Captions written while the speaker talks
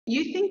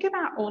You think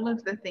about all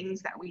of the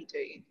things that we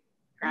do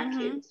for our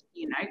kids.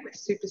 You know, we're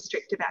super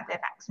strict about their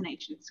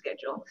vaccination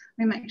schedule.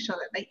 We make sure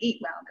that they eat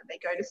well, that they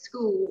go to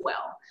school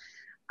well.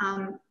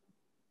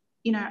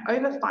 You know,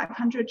 over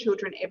 500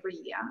 children every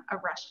year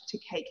are rushed to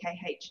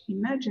KKH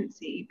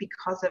emergency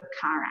because of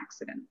car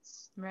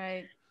accidents.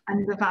 Right.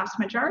 And the vast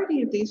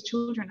majority of these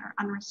children are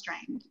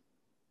unrestrained.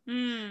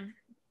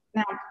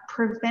 Now,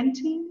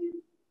 preventing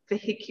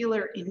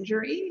vehicular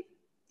injury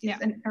is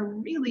a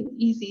really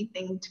easy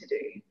thing to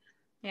do.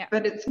 Yeah.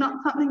 But it's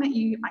not something that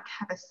you like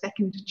have a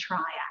second to try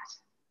at.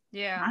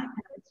 Yeah.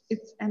 Right?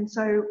 And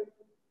so,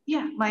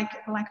 yeah, like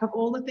of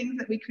all the things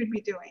that we could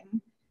be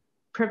doing,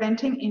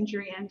 preventing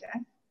injury and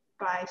death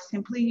by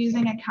simply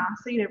using a car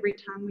seat every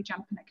time we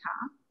jump in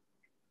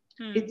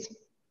a car. It's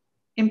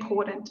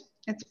important.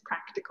 It's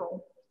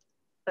practical.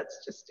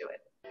 Let's just do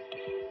it.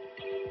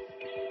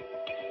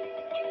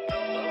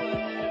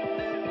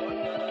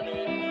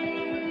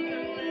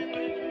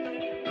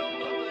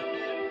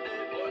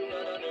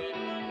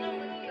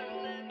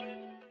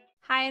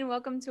 Hi, and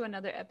welcome to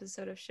another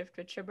episode of Shift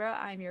with Shubhra.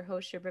 I'm your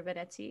host, Shubhra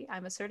VENNETI.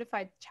 I'm a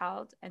certified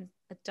child and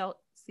adult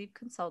sleep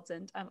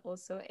consultant. I'm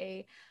also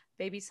a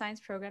baby science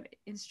program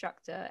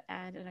instructor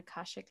and an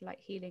Akashic light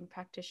healing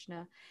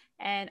practitioner.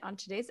 And on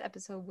today's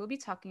episode, we'll be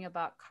talking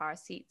about car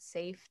seat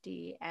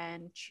safety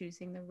and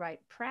choosing the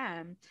right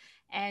pram.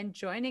 And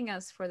joining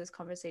us for this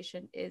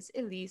conversation is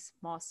Elise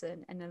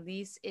Mawson. And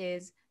Elise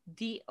is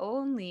the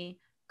only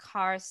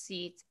car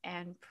seat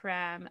and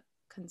pram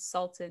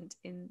consultant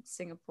in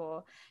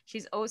Singapore.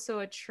 She's also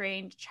a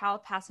trained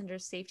child passenger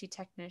safety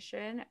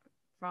technician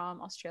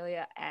from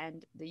Australia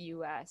and the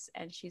US,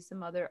 and she's the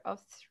mother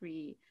of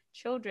 3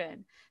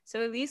 children.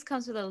 So Elise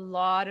comes with a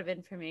lot of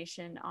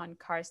information on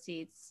car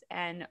seats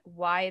and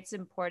why it's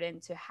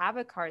important to have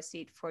a car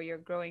seat for your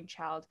growing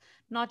child,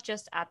 not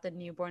just at the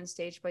newborn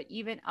stage, but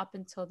even up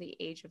until the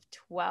age of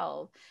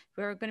 12.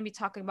 We're going to be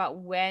talking about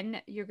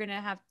when you're going to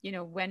have,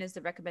 when is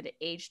the recommended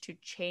age to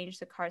change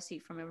the car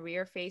seat from a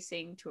rear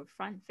facing to a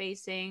front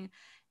facing,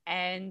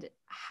 and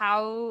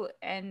how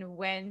and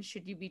when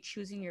should you be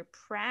choosing your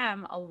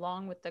pram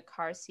along with the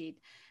car seat.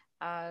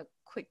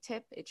 Quick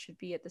tip, it should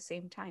be at the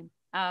same time.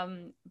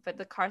 But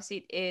the car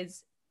seat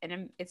is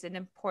it's an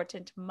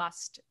important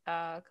must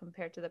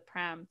compared to the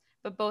pram,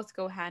 but both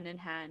go hand in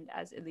hand,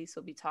 as Elise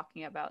will be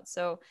talking about.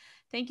 So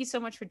thank you so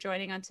much for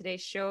joining on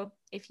today's show.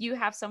 If you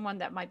have someone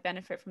that might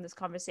benefit from this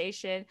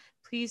conversation,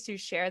 please do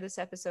share this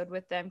episode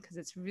with them, because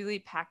it's really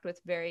packed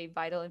with very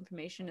vital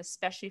information,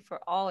 especially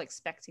for all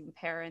expecting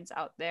parents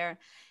out there.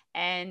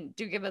 And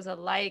do give us a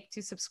like,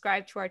 to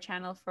subscribe to our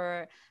channel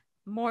for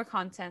more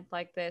content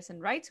like this,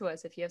 and write to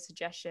us if you have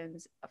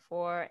suggestions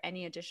for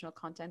any additional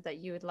content that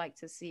you would like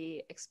to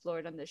see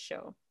explored on this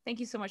show.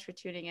 Thank you so much for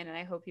tuning in, and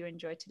I hope you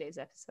enjoyed today's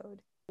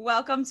episode.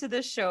 Welcome to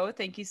the show.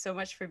 Thank you so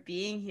much for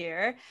being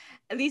here.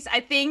 At least I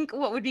think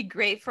what would be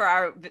great for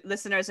our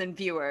listeners and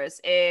viewers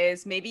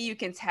is maybe you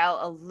can tell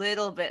a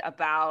little bit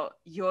about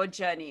your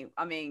journey.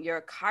 I mean, you're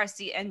a car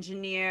seat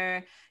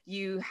engineer,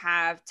 you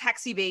have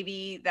Taxi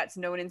Baby that's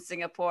known in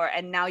Singapore,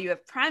 and now you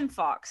have Pram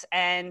Fox.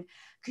 And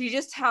could you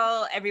just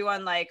tell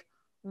everyone, like,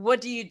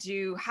 what do you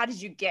do? How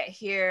did you get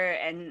here?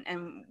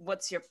 And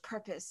what's your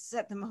purpose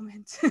at the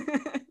moment?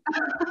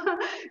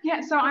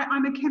 Yeah, so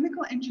I'm a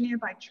chemical engineer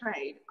by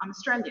trade. I'm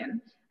Australian,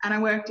 and I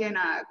worked in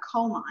a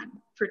coal mine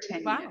for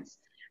 10 years.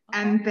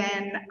 Okay. And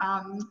then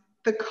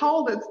the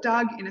coal that's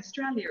dug in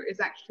Australia is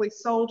actually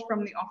sold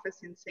from the office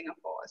in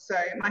Singapore. So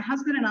my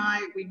husband and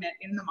I, we met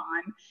in the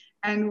mine,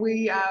 and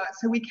we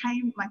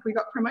came, like, we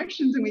got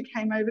promotions and we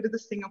came over to the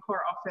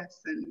Singapore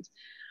office,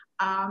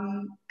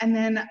 and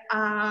then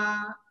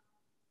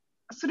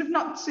sort of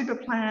not super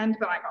planned,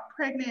 but I got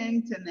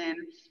pregnant and then,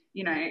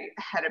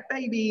 had a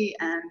baby,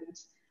 and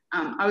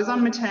I was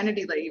on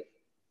maternity leave,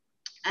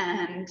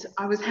 and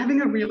I was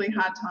having a really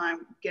hard time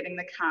getting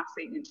the car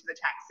seat into the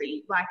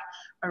taxi, like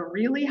a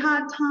really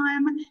hard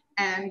time.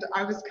 And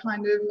I was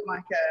kind of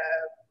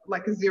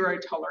like a zero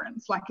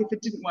tolerance. Like, if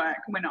it didn't work,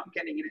 we're not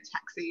getting in a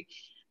taxi.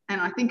 And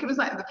I think it was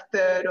like the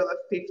 3rd or the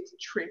 5th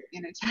trip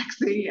in a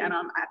taxi, and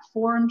I'm at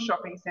Forum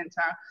Shopping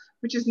Centre,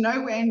 which is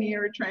nowhere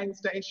near a train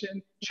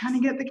station, trying to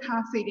get the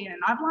car seat in.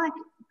 And I've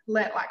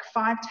let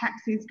 5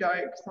 taxis go,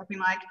 because I've been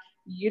like,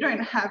 you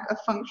don't have a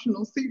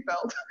functional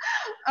seatbelt.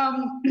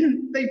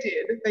 They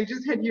did. They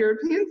just had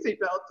European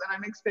seatbelts, and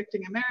I'm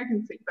expecting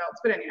American seatbelts.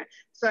 But anyway,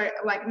 so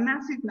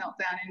massive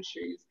meltdown in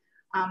shoes.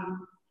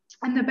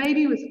 And the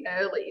baby was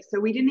early, so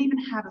we didn't even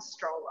have a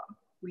stroller.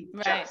 We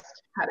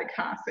just had a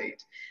car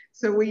seat.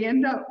 So we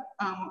end up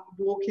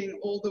walking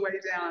all the way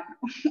down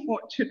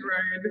Orchard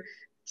Road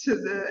to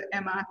the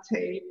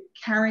MRT,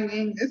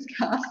 carrying this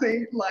car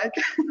seat like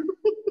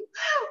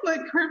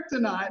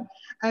kryptonite.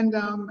 And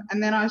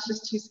then I was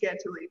just too scared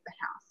to leave the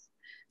house.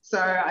 So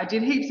I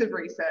did heaps of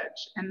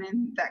research, and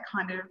then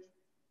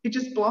it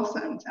just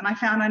blossomed. And I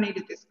found I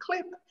needed this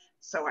clip.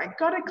 So I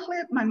got a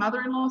clip. My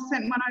mother-in-law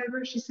sent one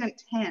over. She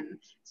sent 10.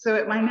 So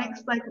at my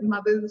next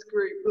mother's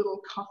group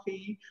little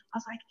coffee, I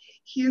was like,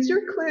 here's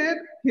your clip,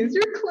 here's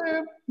your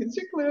clip, here's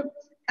your clip.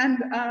 And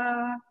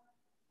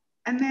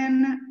And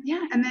then,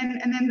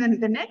 then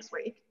the next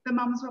week, the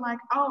mums were like,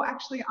 oh,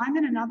 actually, I'm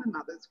in another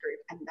mother's group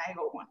and they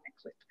all want a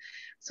clip.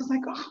 So I was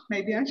like, oh,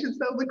 maybe I should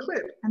sell the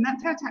clip. And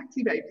that's how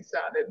Taxi Baby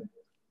started.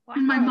 Wow.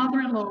 And my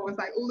mother-in-law was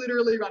like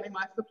literally running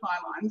my supply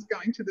lines,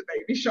 going to the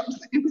baby shops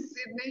in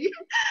Sydney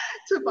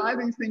to buy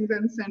these things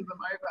and send them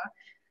over.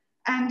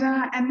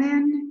 And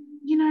then,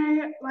 you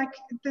know, like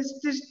there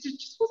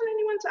just wasn't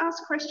anyone to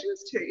ask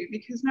questions to,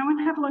 because no one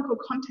had local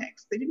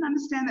context. They didn't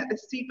understand that the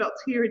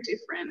seatbelts here are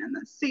different and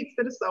the seats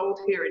that are sold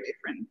here are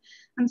different.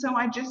 And so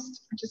I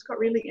just got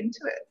really into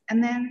it.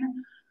 And then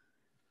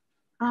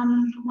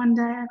one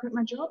day I quit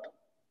my job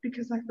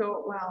because I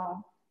thought,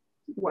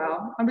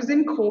 well, I was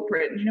in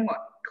corporate, and you know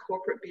what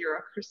corporate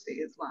bureaucracy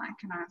is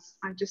like. And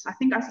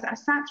I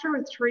sat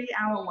through a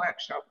 3-hour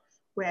workshop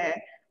where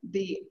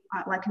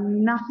like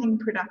nothing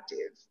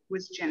productive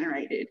was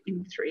generated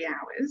in 3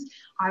 hours.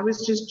 I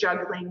was just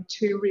juggling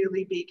 2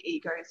 really big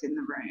egos in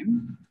the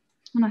room.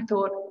 And I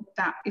thought,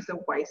 that is a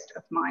waste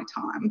of my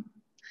time.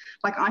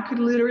 Like I could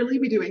literally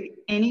be doing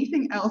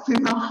anything else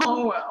in the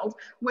whole world,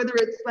 whether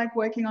it's like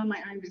working on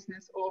my own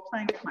business or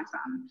playing with my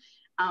son.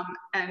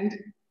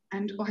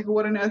 And like,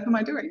 what on earth am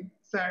I doing?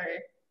 So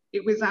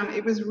it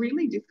was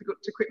really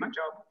difficult to quit my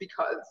job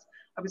because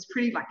I was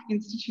pretty like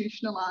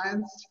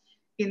institutionalized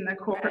in the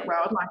corporate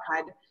world. Like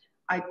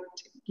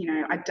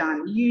I'd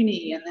done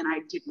uni, and then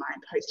I did my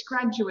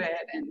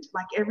postgraduate, and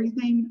like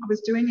everything, I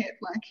was doing it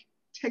like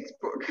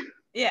textbook.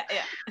 Yeah.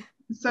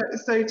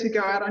 So to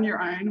go out on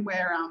your own,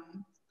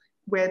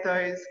 where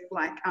those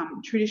like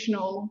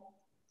traditional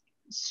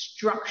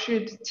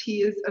structured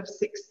tiers of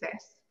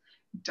success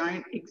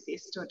don't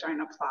exist or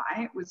don't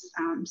apply, it was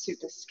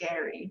super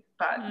scary.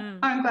 But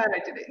I'm glad I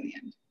did it in the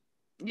end.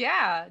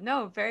 Yeah,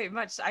 no, very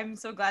much. I'm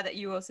so glad that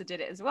you also did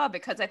it as well,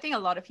 because I think a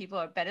lot of people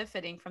are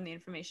benefiting from the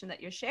information that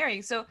you're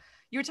sharing. So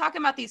you were talking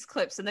about these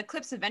clips, and the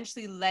clips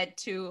eventually led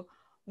to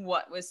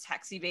what was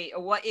Taxi Baby,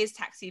 or what is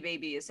Taxi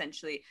Baby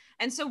essentially.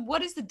 And so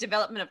what is the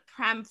development of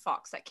Pram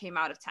Fox that came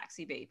out of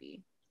Taxi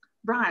Baby?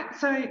 Right.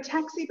 So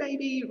Taxi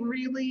Baby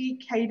really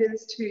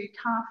caters to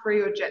car-free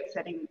or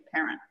jet-setting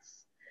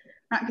parents.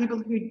 Right? People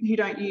who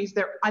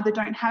either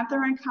don't have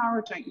their own car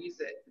or don't use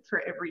it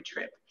for every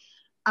trip.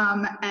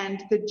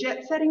 And the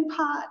jet setting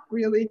part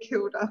really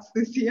killed us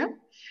this year.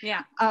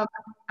 Yeah.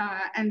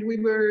 And we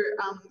were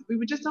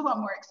just a lot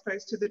more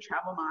exposed to the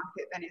travel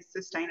market than is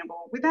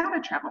sustainable without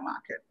a travel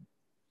market.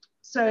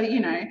 So,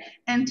 you know,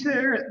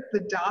 enter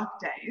the dark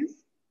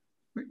days,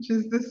 which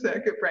is the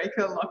circuit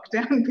breaker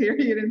lockdown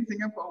period in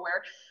Singapore,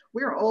 where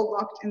we're all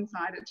locked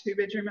inside a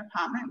 2-bedroom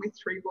apartment with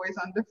 3 boys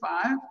under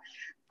 5.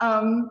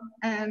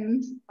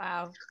 And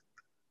wow.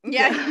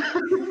 Yeah.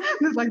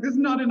 There's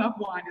not enough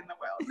wine in the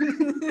world.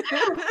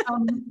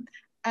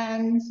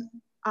 And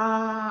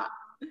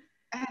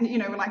you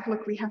know, we're like,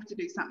 look, we have to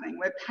do something.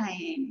 We're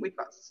paying, we've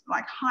got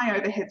like high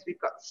overheads, we've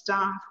got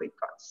staff, we've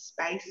got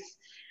space,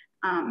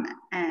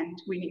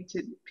 and we need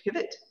to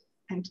pivot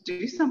and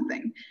do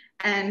something.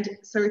 And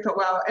so we thought,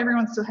 well,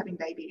 everyone's still having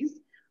babies,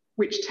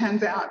 which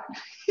turns out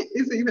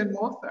is even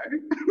more so,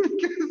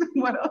 because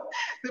what else?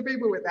 The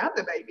people without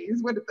the babies,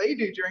 what did they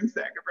do during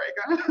circuit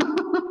breaker?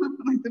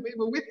 Like the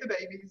people with the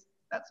babies,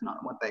 that's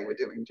not what they were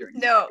doing during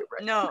circuit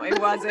breaker. No, it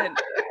wasn't.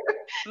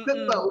 That's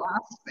the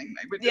last thing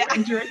they were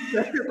doing during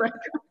circuit breaker.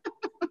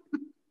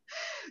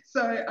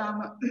 So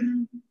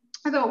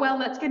I thought, well,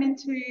 let's get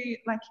into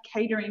like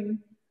catering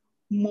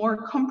more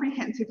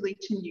comprehensively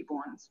to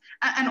newborns,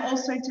 and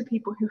also to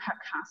people who have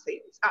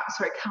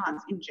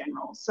cars in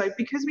general. So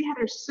because we had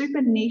a super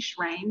niche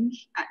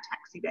range at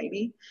Taxi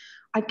Baby,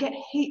 I'd get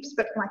heaps,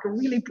 but like a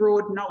really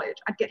broad knowledge.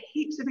 I'd get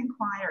heaps of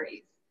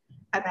inquiries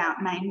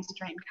about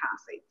mainstream car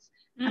seats.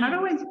 And I'd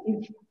always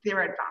give the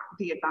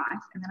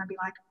advice, and then I'd be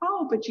like,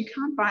 oh, but you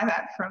can't buy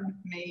that from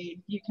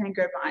me. You can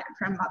go buy it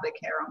from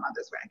Mothercare or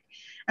Mother's Rec.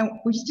 And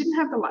we just didn't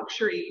have the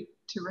luxury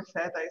to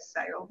refer those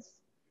sales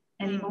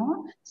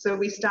anymore. So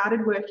we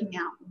started working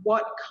out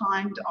what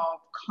kind of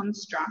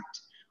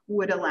construct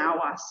would allow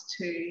us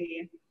to,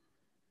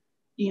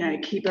 you know,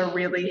 keep a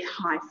really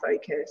high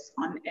focus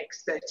on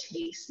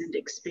expertise and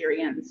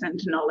experience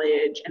and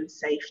knowledge and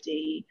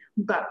safety,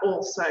 but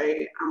also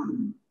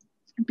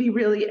be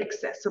really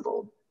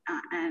accessible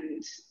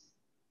and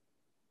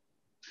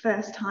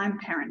first-time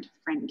parent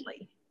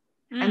friendly.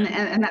 And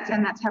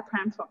that's how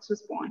Pram Fox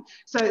was born.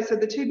 So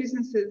the two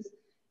businesses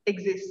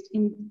exist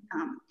in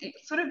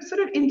sort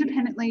of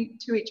independently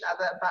to each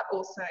other, but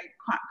also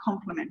quite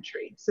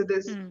complementary. So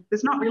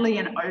there's not really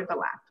an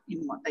overlap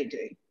in what they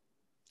do.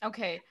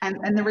 Okay.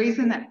 And the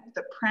reason that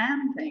the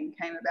Pram thing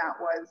came about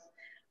was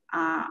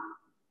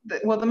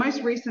the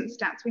most recent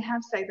stats we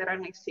have say that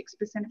only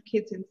 6% of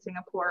kids in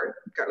Singapore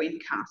go in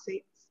car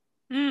seats.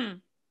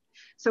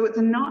 So it's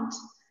not,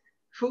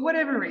 for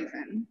whatever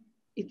reason,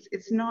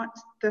 it's not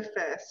the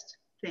first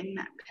thing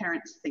that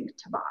parents think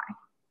to buy.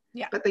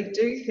 Yeah. But they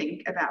do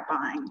think about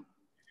buying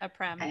a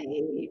pram. And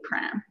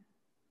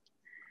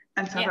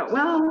so I thought,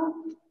 well,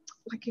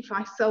 like if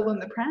I sell them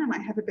the pram, I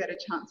have a better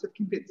chance of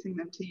convincing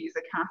them to use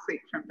a car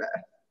seat from birth.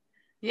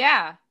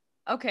 Yeah.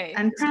 Okay.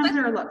 And prams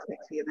are a lot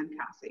sexier than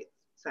car seats.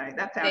 So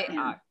that's our They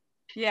are.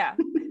 Yeah.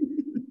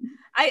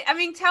 I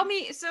mean, tell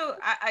me, so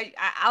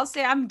I'll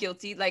say I'm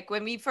guilty. Like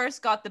when we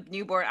first got the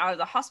newborn out of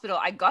the hospital,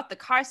 I got the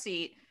car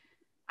seat.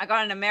 I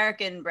got an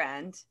American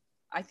brand,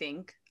 I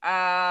think,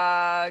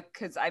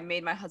 because I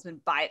made my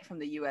husband buy it from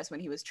the US when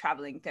he was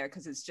traveling there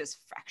because it's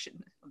just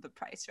fraction of the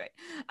price, right?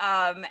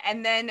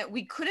 And then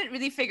we couldn't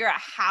really figure out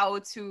how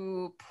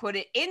to put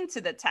it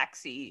into the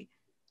taxi.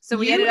 So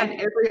we ended up,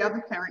 and every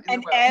other parent in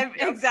the world.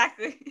 Yep.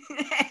 Exactly.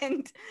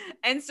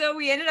 and so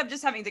we ended up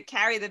just having to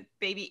carry the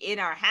baby in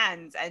our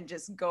hands and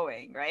just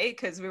going, right?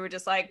 Because we were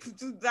just like,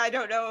 I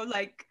don't know,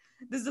 like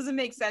this doesn't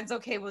make sense.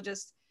 Okay, we'll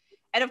just.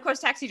 And of course,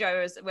 taxi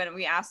drivers, when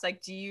we asked,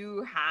 like, do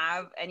you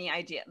have any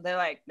idea? They're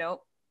like,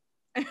 nope.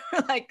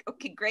 We're like,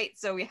 okay, great.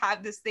 So we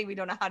have this thing, we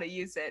don't know how to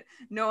use it.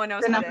 No one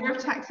knows the number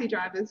of taxi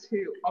drivers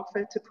who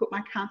offer to put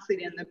my car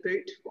seat in the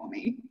boot for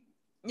me.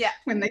 Yeah.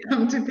 When they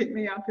come to pick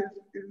me up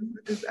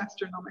is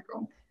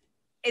astronomical.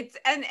 It's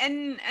and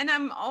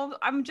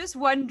I'm just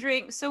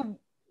wondering, so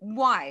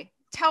why?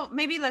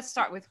 Maybe let's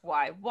start with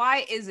why.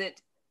 Why is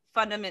it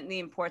fundamentally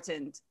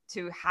important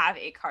to have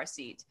a car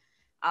seat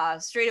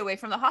straight away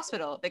from the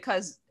hospital?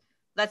 Because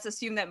let's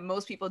assume that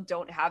most people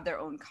don't have their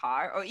own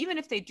car, or even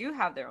if they do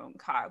have their own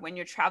car, when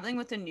you're traveling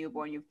with a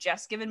newborn, you've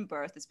just given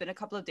birth, it's been a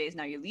couple of days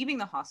now, you're leaving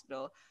the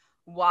hospital.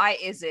 Why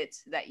is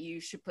it that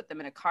you should put them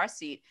in a car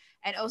seat?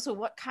 And also,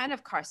 what kind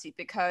of car seat?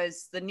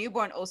 Because the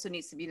newborn also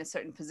needs to be in a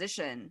certain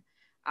position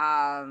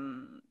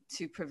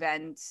to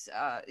prevent,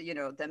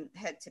 them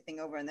head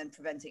tipping over and then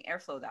preventing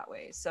airflow that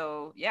way.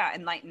 So yeah,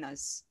 enlighten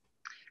us.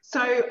 So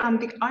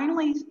the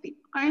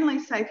only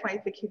safe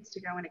way for kids to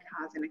go in a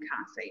car is in a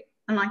car seat.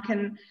 And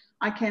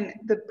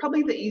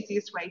probably the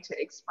easiest way to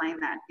explain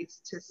that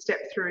is to step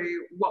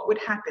through what would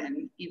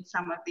happen in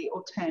some of the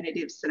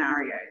alternative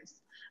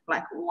scenarios.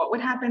 Like what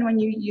would happen when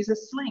you use a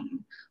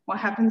sling? What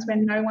happens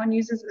when no one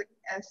uses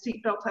a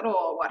seatbelt at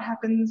all? What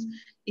happens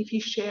if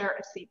you share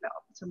a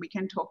seatbelt? So we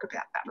can talk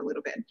about that a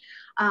little bit.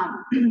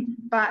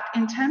 But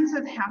in terms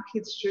of how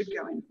kids should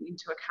go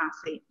into a car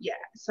seat, yeah.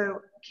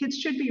 So kids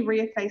should be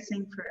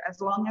rear-facing for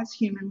as long as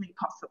humanly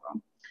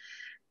possible.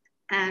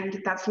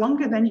 And that's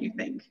longer than you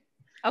think.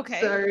 Okay.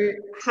 So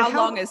how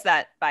long is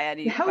that by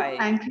any? To help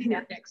anchor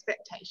your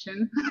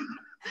expectation,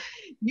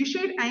 you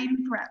should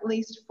aim for at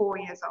least 4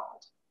 years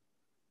old.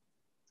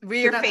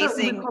 Rear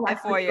facing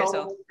at 4 years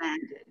old.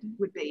 Standard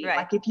would be right.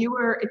 Like if you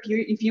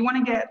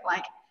want to get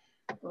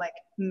like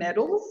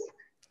medals,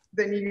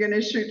 then you're going to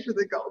shoot for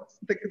the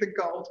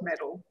gold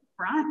medal,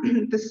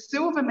 right? The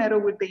silver medal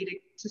would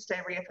be to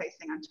stay rear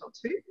facing until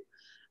 2,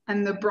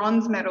 and the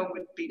bronze medal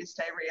would be to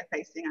stay rear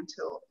facing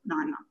until 9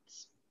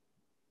 months.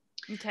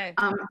 Okay.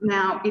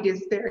 Now it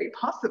is very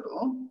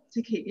possible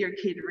to keep your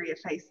kid rear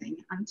facing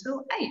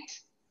until 8.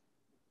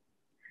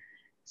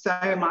 So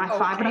my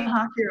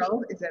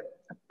 5.5-year-old is a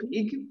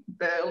big,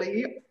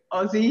 burly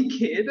Aussie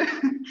kid.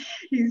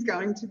 He's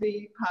going to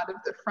be part of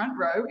the front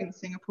row in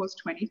Singapore's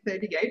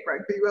 2038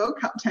 Rugby World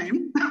Cup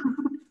team.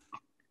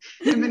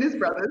 Him and his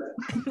brothers.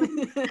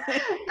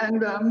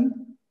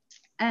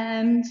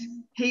 And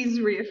he's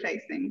rear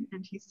facing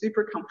and he's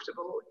super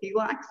comfortable. He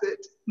likes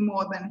it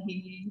more than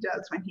he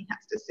does when he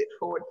has to sit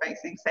forward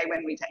facing, say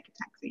when we take a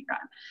taxi,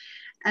 right?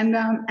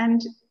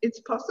 And it's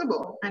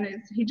possible, and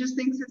he just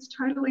thinks it's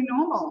totally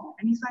normal.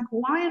 And he's like,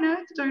 why on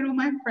earth don't all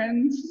my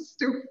friends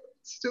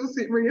still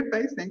sit rear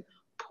facing?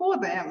 Poor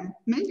them.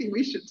 Maybe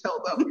we should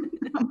tell them.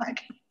 I'm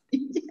like,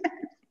 yes.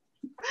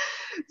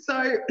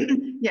 So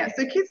yeah,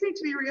 so kids need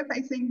to be rear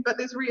facing, but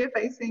there's rear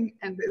facing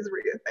and there's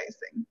rear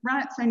facing,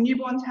 right? So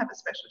newborns have a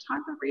special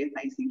type of rear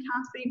facing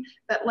car seat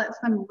that lets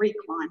them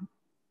recline.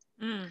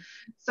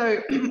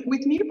 So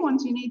with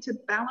newborns, you need to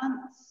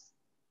balance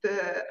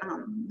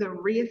the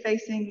rear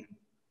facing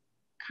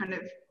kind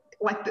of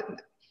like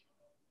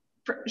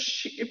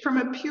from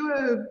a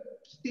pure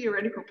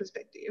theoretical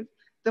perspective,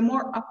 the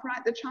more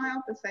upright the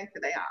child, the safer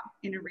they are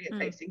in a rear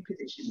facing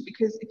position.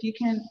 Because if you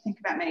can think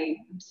about me,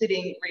 I'm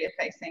sitting rear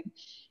facing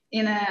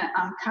in a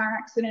car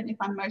accident. If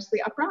I'm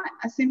mostly upright,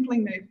 I simply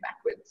move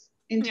backwards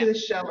into the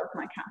shell of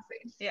my car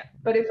seat. Yeah.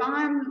 But if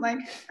I'm like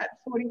at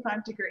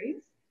 45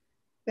 degrees,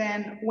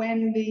 then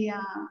when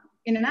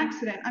in an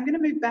accident, I'm going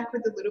to move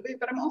backwards a little bit,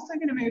 but I'm also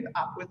going to move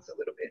upwards a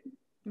little bit.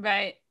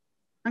 Right.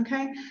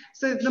 Okay.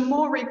 So the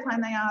more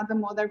reclined they are, the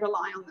more they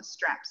rely on the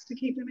straps to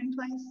keep them in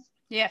place.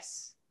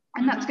 Yes.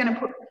 And that's going to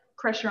put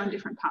pressure on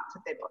different parts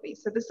of their body.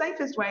 So the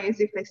safest way is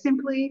if they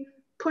simply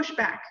push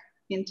back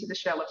into the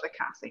shell of the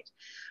car seat.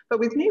 But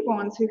with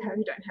newborns who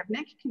don't have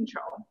neck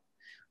control,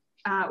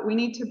 we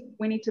need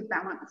to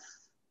balance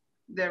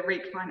the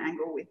recline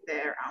angle with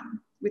their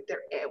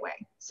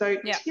airway. So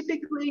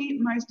typically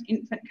most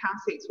infant car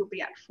seats will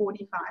be at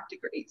 45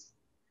 degrees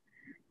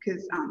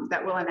because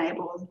that will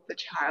enable the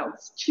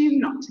child's chin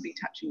not to be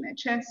touching their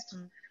chest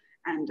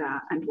and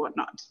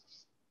whatnot.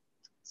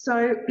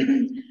 So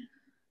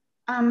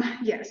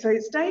so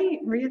stay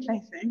rear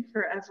facing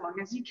for as long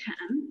as you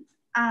can.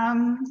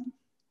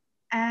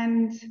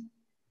 And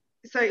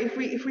so if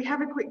we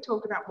have a quick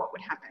talk about what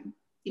would happen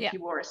if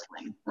you wore a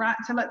sling, right?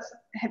 So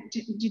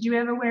did you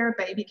ever wear a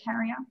baby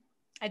carrier?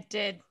 I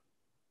did.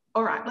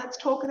 All right, let's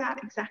talk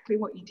about exactly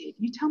what you did.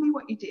 You tell me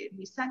what you did.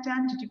 You sat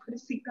down. Did you put a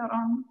seatbelt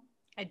on?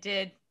 I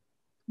did.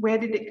 Where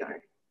did it go?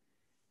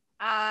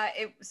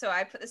 So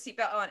I put the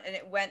seatbelt on and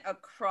it went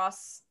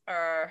across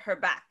her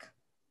back.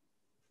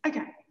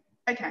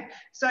 Okay.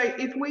 So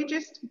if we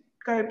just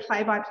go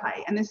play by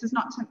play, and this is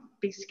not to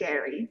be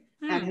scary,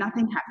 and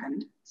nothing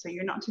happened, so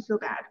you're not to feel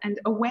bad. And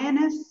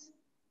awareness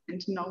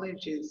and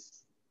knowledge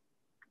is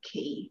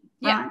key,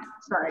 right?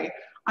 So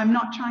I'm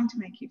not trying to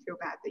make you feel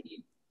bad that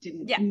you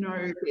didn't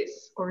know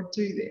this or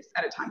do this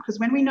at a time, because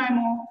when we know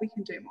more, we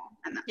can do more,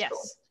 and that's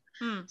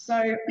cool.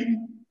 So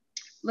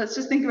let's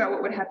just think about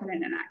what would happen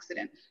in an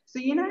accident. So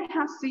you know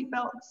how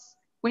seatbelts,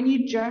 when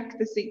you jerk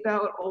the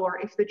seatbelt or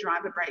if the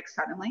driver brakes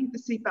suddenly, the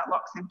seatbelt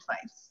locks in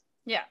place.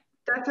 Yeah.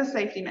 That's a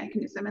safety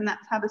mechanism, and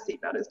that's how the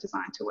seatbelt is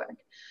designed to work.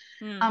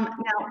 Now,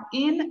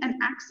 in an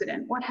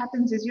accident, what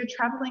happens is you're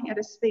traveling at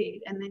a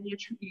speed and then you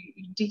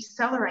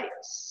decelerate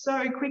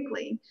so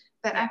quickly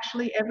that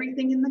actually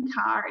everything in the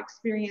car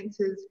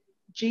experiences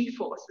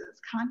G-forces,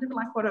 kind of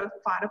like what a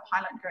fighter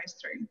pilot goes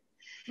through.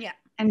 Yeah.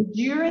 And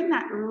during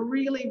that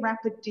really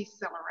rapid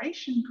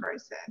deceleration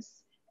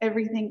process,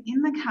 everything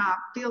in the car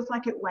feels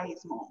like it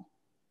weighs more.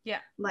 Yeah.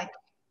 Like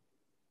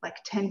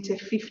 10 to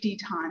 50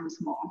 times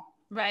more.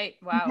 Right.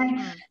 Wow.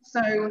 Okay?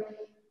 So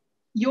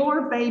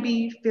your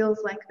baby feels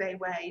like they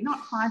weigh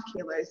not 5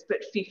 kilos,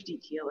 but 50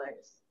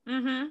 kilos.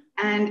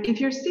 And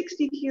if you're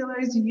 60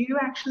 kilos, you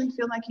actually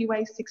feel like you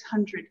weigh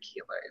 600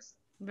 kilos.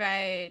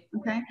 Right.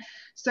 Okay.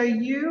 So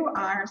you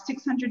are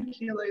 600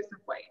 kilos of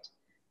weight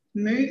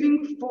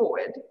moving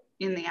forward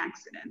in the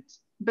accident,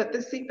 but the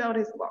seatbelt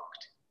is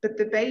locked, but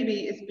the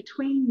baby is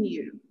between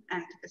you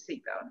and the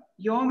seatbelt.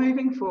 You're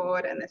moving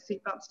forward and the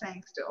seatbelt's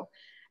staying still.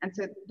 And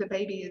so the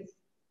baby is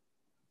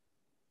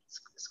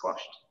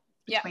squashed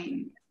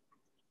between.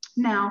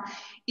 Now,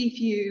 if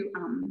you,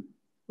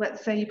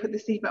 let's say you put the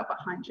seatbelt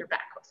behind your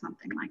back or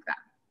something like that,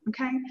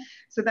 okay?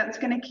 So that's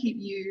going to keep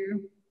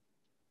you,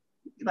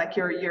 like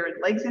your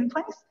legs in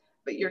place,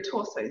 but your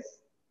torso's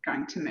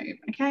going to move,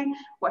 okay?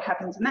 What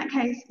happens in that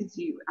case is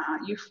you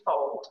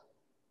fold.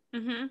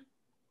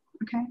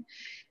 Okay?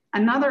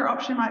 Another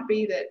option might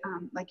be that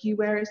like you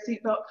wear a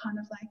seatbelt kind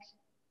of like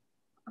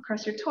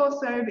across your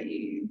torso, but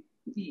you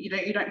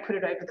don't put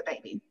it over the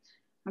baby.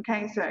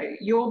 Okay, so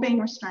you're being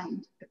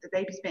restrained, but the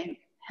baby's being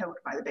held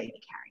by the baby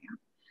carrier.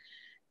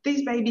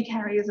 These baby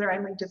carriers are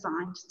only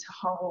designed to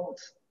hold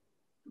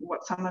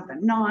some of them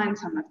 9,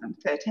 some of them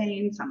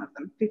 13, some of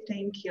them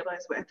 15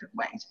 kilos worth of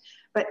weight.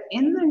 But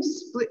in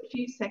those split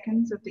few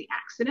seconds of the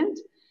accident,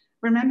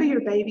 remember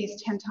your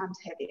baby's 10 times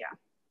heavier.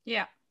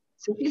 Yeah.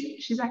 So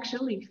she's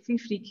actually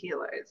 50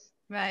 kilos.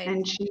 Right.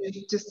 And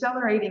she's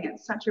decelerating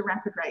at such a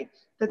rapid rate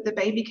that the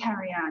baby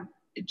carrier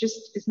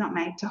just is not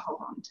made to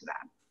hold on to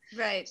that.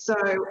 Right. So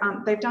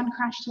they've done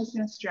crash tests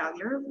in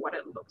Australia of what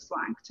it looks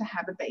like to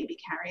have a baby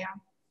carrier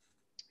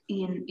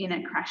in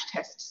a crash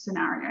test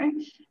scenario.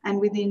 And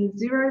within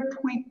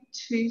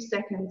 0.2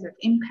 seconds of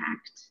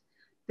impact,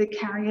 the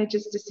carrier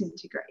just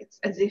disintegrates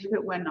as if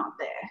it were not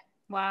there.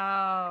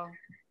 Wow.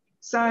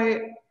 So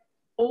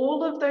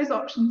all of those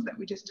options that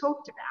we just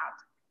talked about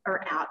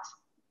are out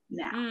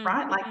now,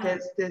 right?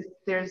 Like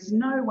there's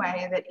no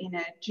way that in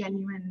a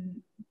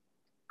genuine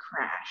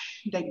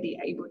crash they'd be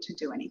able to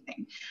do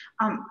anything.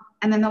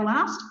 And then the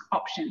last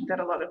option that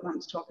a lot of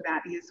mums talk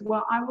about is,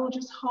 well, I will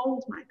just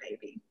hold my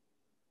baby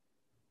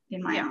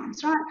in my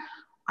arms, right?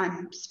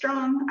 I'm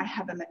strong, I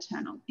have a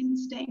maternal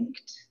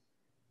instinct,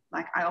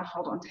 like I'll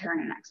hold on to her in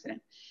an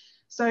accident.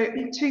 So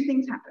 2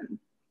 things happen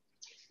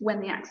when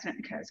the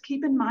accident occurs.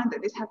 Keep in mind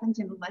that this happens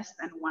in less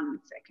than 1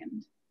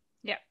 second.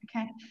 Yeah.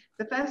 Okay.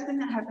 The first thing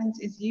that happens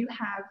is you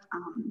have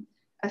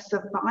a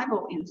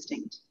survival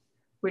instinct,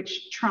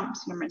 which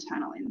trumps your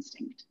maternal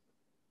instinct.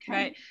 Okay.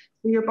 Right.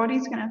 So your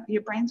brain's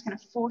gonna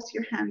force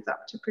your hands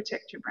up to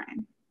protect your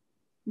brain.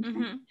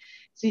 Okay.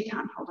 So you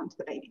can't hold on to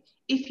the baby.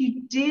 If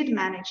you did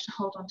manage to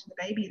hold on to the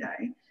baby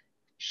though,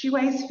 she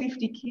weighs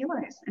 50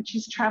 kilos and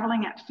she's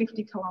traveling at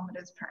 50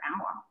 kilometers per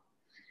hour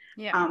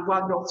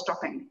while you're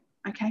stopping.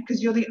 Okay,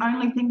 because you're the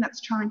only thing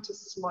that's trying to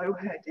slow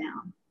her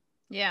down.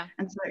 Yeah.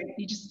 And so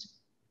you just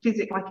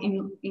physically, like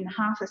in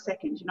half a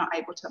second, you're not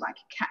able to like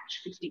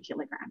catch 50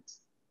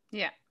 kilograms.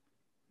 Yeah.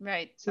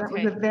 Right. So that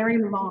was a very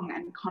long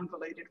and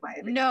convoluted way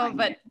of explaining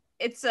but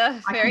it's a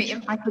very...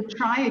 I could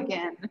try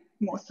again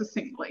more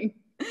succinctly.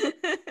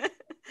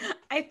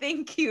 I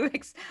think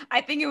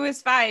it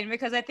was fine,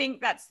 because I think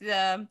that's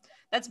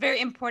very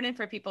important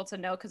for people to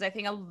know, because I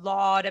think a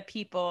lot of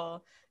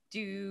people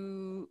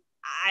do...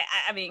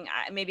 I mean,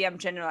 maybe I'm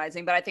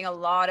generalizing, but I think a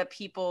lot of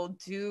people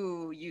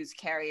do use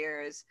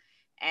carriers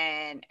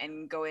and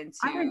go into...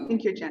 I don't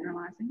think you're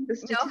generalizing. The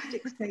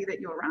statistics say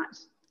that you're right.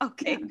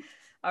 Okay. Yeah.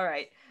 All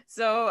right.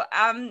 So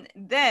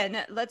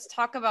then let's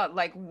talk about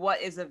like what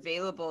is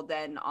available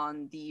then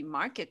on the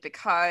market,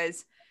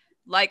 because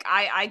like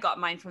I got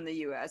mine from the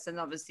US, and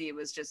obviously it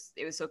was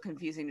so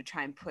confusing to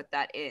try and put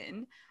that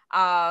in.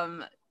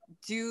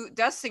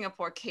 Does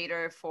Singapore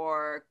cater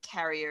for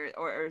carrier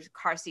or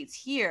car seats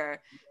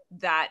here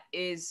that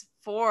is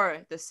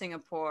for the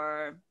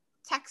Singapore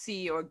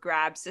taxi or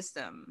Grab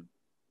system?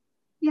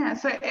 Yeah,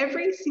 so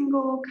every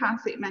single car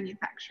seat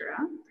manufacturer,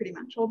 pretty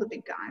much all the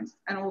big guys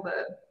and all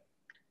the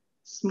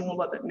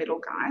smaller but middle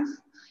guys,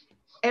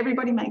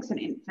 everybody makes an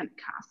infant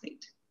car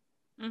seat.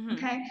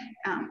 Okay,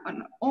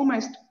 and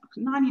almost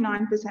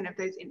 99% of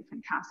those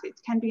infant car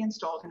seats can be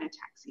installed in a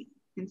taxi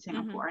in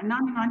Singapore, and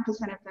 99%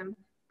 of them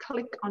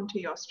click onto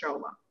your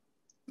stroller.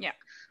 Yeah.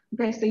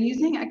 Okay, so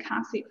using a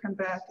car seat from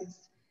birth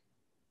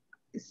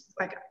is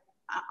like,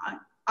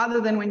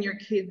 other than when your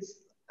kids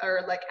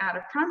are like out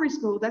of primary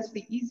school, that's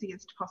the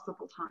easiest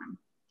possible time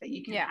that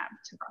you can have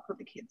to buckle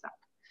the kids up.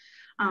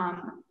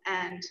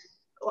 And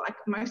like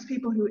most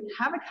people who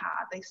have a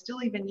car, they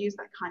still even use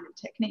that kind of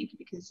technique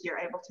because you're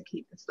able to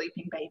keep the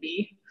sleeping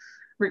baby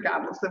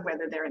regardless of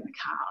whether they're in the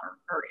car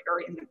or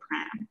in the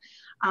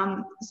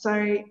pram.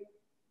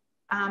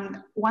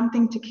 One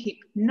thing to keep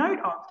note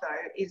of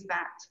though is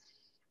that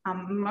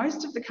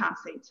most of the car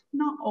seats,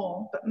 not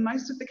all, but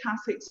most of the car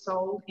seats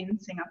sold in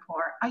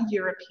Singapore are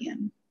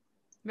European.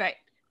 Right.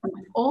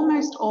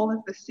 Almost all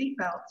of the seat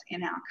belts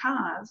in our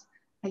cars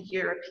are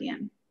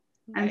European.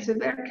 Right. And so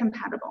they're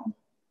compatible.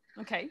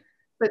 Okay.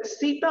 But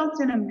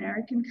seatbelts in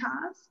American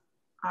cars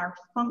are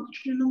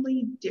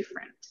functionally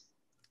different.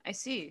 I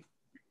see.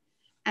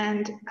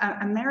 And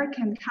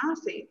American car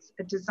seats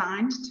are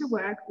designed to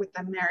work with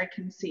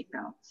American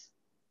seatbelts.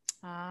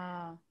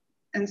 Ah.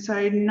 And so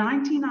 99%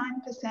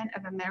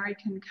 of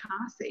American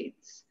car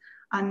seats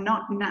are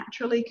not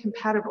naturally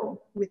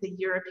compatible with a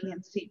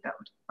European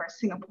seatbelt or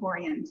a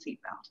Singaporean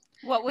seatbelt.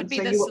 What would be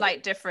the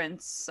slight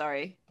difference?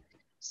 Sorry.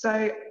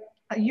 So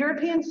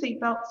European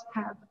seatbelts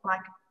have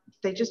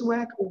they just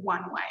work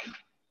one way,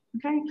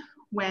 okay?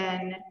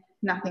 When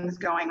nothing's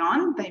going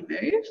on, they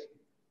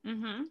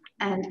move.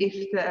 And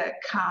if the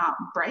car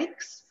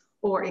brakes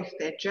or if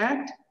they're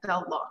jerked,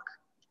 they'll lock.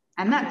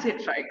 And that's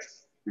it,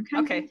 folks,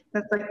 okay?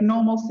 That's like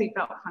normal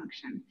seatbelt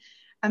function.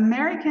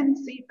 American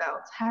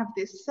seatbelts have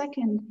this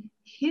second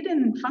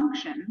hidden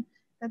function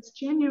that's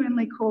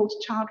genuinely called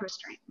child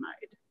restraint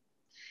mode.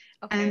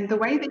 And the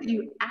way that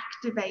you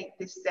activate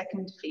this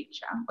second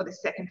feature or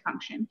this second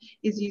function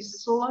is you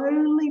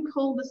slowly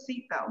pull the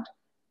seatbelt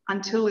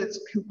until it's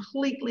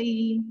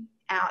completely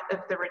out of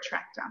the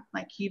retractor.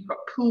 Like you've got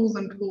pools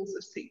and pools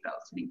of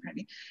seatbelts sitting in front of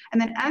you.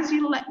 And then as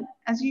you let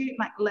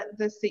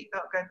the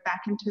seatbelt go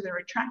back into the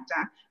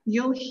retractor,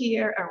 you'll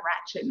hear a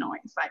ratchet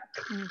noise like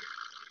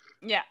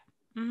yeah.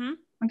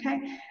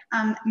 Okay.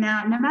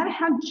 Now, no matter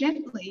how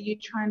gently you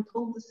try and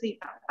pull the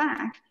seatbelt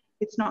back,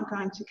 it's not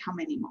going to come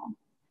anymore.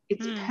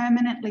 It's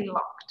permanently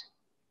locked.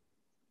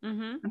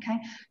 Okay.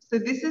 So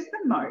this is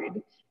the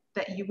mode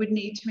that you would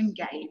need to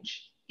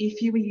engage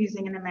if you were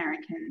using an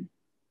American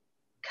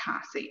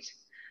car seat.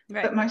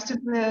 Right. But most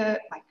of the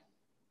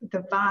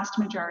vast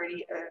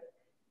majority of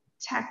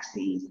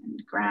taxis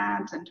and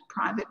Grabs and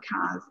private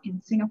cars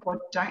in Singapore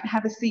don't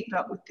have a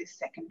seatbelt with this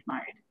second mode.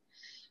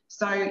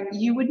 So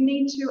you would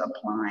need to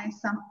apply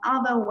some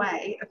other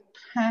way of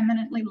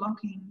permanently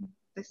locking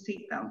the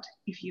seatbelt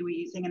if you were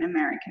using an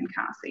American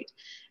car seat.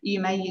 You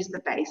may use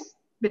the base,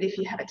 but if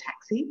you have a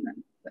taxi,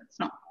 that's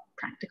not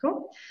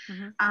practical.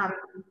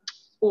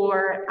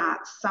 Or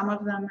some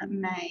of them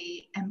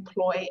may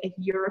employ a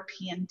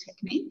European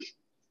technique.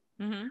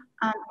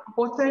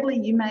 Or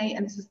thirdly, you may,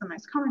 and this is the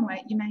most common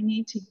way, you may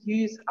need to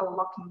use a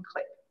locking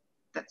clip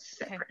that's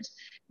separate.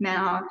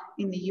 Now,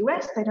 in the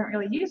US, they don't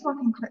really use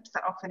locking clips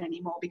that often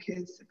anymore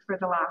because for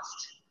the last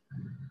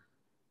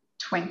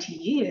 20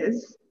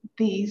 years,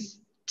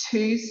 these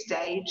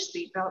two-stage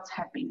seatbelts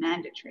have been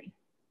mandatory.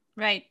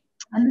 Right.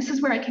 And this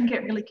is where it can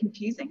get really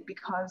confusing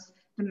because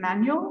the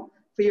manual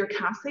for your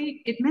car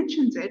seat, it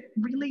mentions it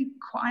really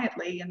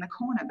quietly in the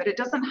corner, but it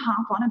doesn't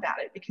harp on about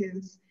it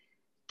because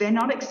they're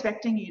not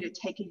expecting you to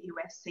take a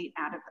US seat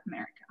out of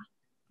America.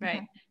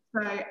 Right.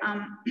 Okay?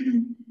 So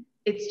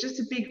it's just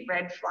a big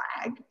red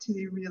flag to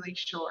be really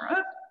sure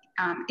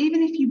of.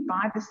 Even if you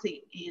buy the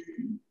seat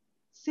in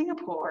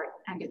Singapore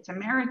and it's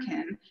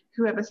American,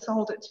 whoever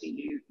sold it to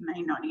you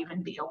may not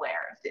even be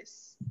aware of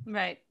this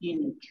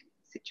unique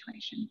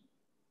situation.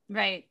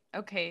 Right.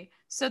 Okay.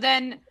 So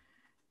then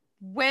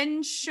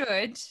when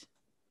should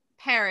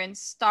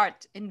parents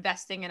start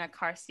investing in a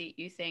car seat,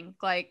 you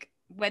think? Like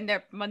when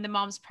the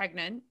mom's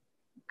pregnant?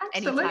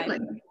 Absolutely.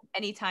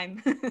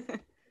 Anytime.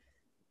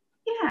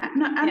 Yeah,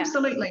 no,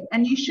 absolutely. Yeah.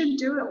 And you should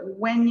do it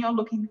when you're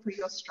looking for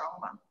your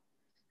stroller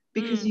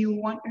because you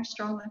want your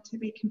stroller to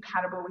be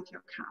compatible with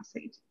your car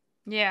seat.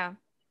 Yeah.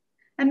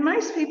 And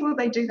most people,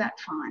 they do that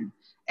fine.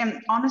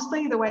 And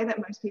honestly, the way that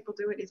most people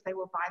do it is they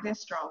will buy their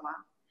stroller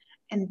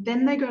and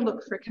then they go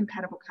look for a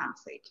compatible car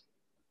seat.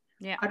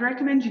 Yeah. I'd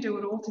recommend you do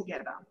it all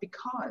together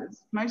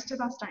because most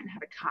of us don't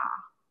have a car,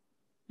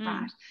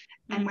 right?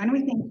 And when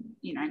we think,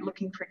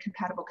 looking for a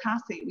compatible car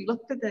seat, we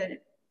look for the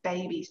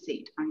baby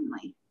seat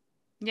only.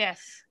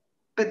 Yes.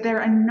 But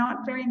there are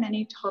not very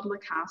many toddler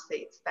car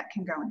seats that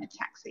can go in a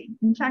taxi.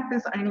 In fact,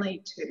 there's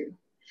only 2.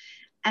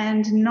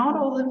 And not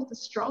all of the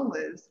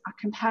strollers are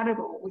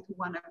compatible with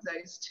one of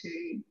those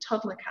two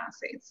toddler car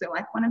seats. So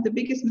like one of the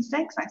biggest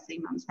mistakes I see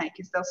mums make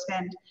is they'll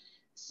spend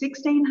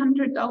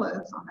 $1,600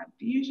 on a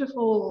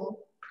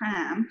beautiful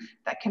pram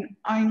that can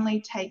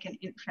only take an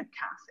infant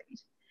car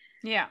seat.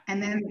 Yeah.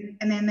 And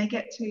then they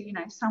get to, you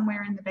know,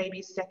 somewhere in the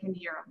baby's second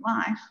year of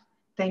life,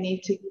 they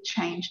need to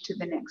change to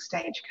the next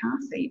stage car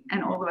seat.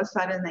 And all of a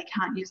sudden they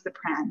can't use the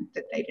pram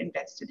that they'd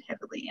invested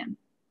heavily in.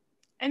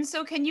 And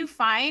so can you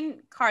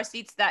find car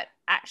seats that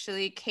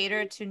actually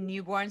cater to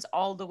newborns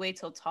all the way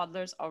till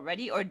toddlers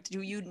already, or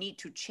do you need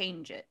to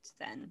change it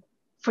then?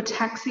 For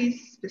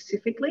taxis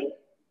specifically?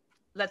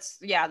 Let's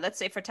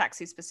say for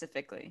taxis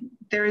specifically.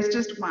 There is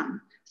just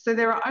one. So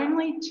there are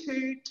only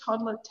 2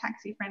 toddler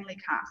taxi-friendly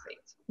car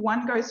seats.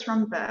 One goes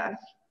from birth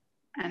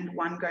and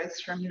one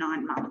goes from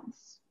 9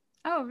 months.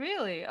 Oh,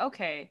 really?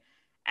 Okay.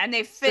 And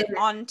they fit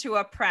onto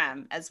a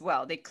pram as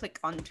well. They click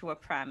onto a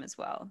pram as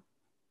well.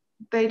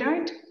 They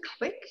don't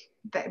click,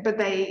 but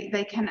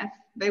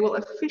they will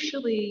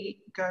officially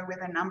go with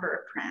a number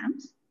of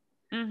prams.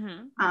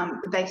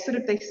 Mm-hmm. They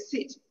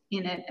sit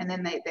in it and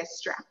then they're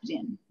strapped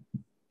in.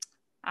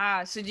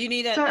 So do you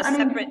need a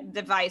separate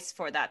device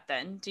for that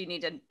then? Do you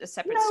need a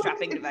separate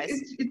strapping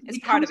device? It's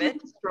part of it.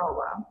 With the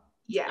stroller.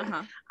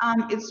 Yeah.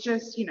 It's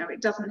just, you know,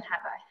 it doesn't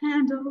have a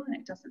handle and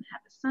it doesn't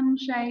have a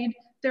sunshade.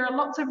 There are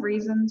lots of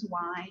reasons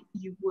why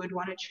you would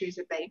want to choose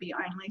a baby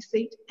only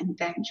seat and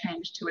then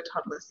change to a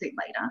toddler seat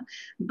later.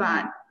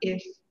 But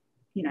if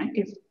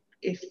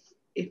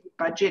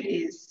budget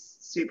is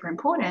super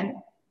important,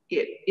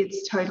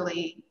 it's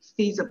totally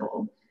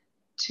feasible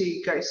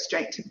to go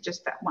straight to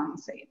just that one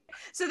seat.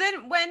 So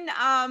then when,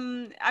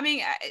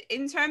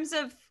 in terms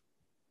of,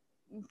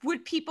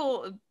 would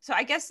people, so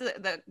I guess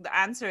the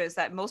answer is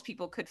that most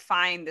people could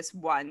find this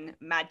one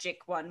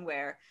magic one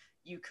where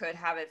you could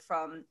have it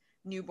from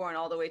newborn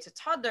all the way to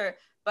toddler,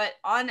 but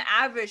on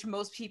average,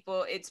 most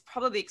people, it's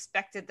probably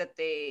expected that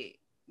they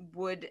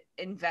would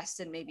invest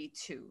in maybe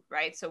 2,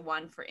 right? So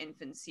one for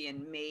infancy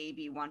and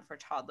maybe one for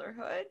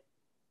toddlerhood.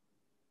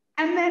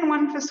 And then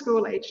one for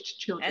school-aged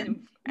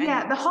children.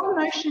 And the whole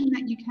notion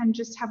that you can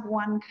just have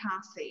one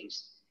car seat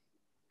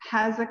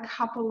has a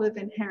couple of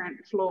inherent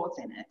flaws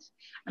in it.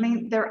 I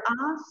mean, there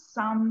are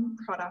some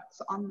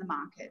products on the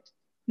market,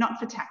 not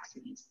for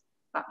taxis,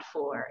 but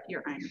for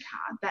your own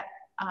car, that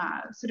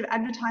are sort of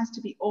advertised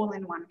to be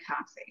all-in-one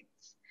car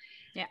seats.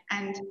 Yeah.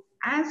 And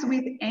as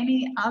with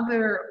any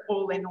other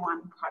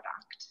all-in-one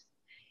product,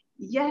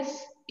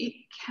 yes, it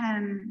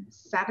can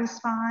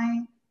satisfy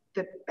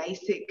the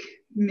basic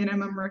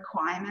minimum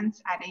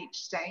requirements at each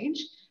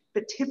stage,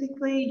 but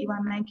typically you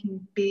are making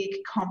big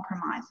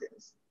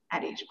compromises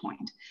at each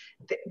point.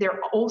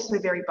 They're also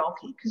very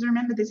bulky because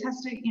remember, this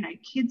has to, you know,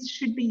 kids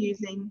should be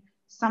using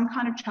some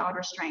kind of child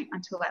restraint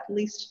until at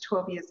least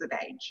 12 years of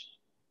age.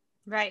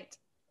 Right.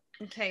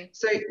 Okay.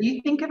 So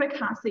you think of a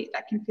car seat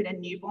that can fit a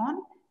newborn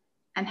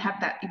and have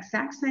that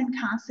exact same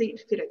car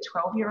seat fit a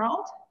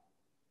 12-year-old,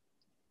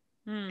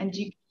 and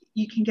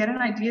you can get an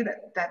idea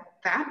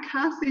that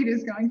car seat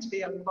is going to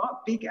be a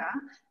lot bigger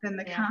than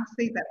the car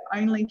seat that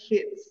only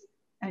fits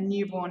a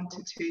newborn to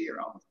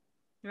 2-year-old.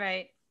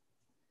 Right.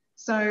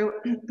 So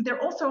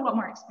they're also a lot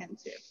more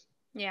expensive.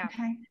 Yeah.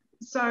 Okay.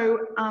 So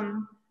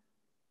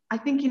I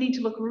think you need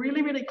to look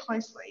really, really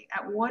closely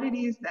at what it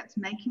is that's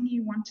making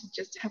you want to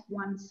just have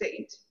one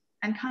seat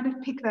and kind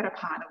of pick that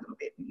apart a little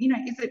bit. You know,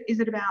 is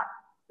it about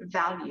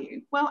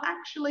value? Well,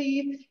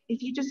 actually,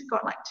 if you just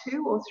got like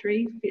 2 or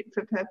 3 fit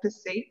for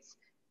purpose seats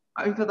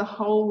over the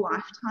whole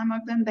lifetime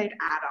of them, they'd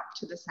add up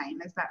to the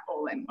same as that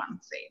all-in-one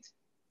seat.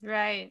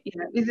 Right. You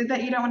know, is it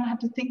that you don't want to have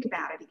to think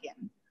about it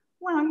again?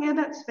 Well, yeah,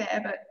 that's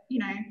fair. But, you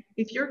know,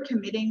 if you're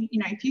committing, you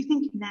know, if you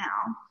think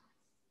now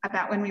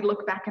about when we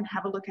look back and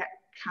have a look at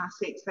car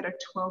seats that are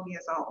 12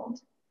 years old,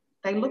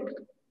 they look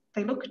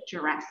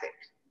Jurassic.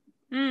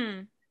 Okay.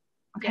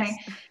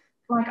 Yes.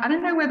 Like, I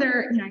don't know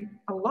whether, you know,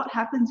 a lot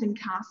happens in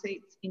car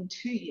seats in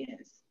 2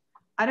 years.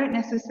 I don't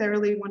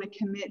necessarily want to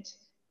commit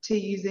to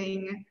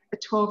using a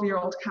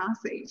 12-year-old car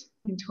seat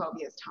in 12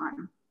 years'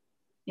 time.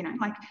 You know,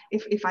 like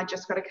if I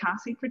just got a car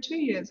seat for 2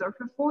 years or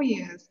for 4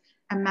 years,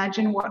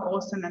 imagine what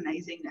awesome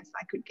amazingness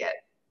I could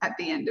get at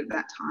the end of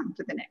that time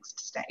for the next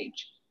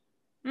stage.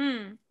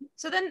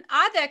 So then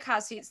are there car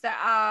seats that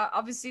are,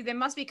 obviously there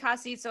must be car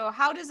seats, so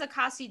how does a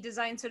car seat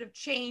design sort of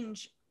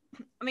change?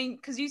 I mean,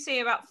 because you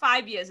say about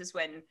 5 years is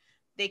when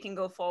they can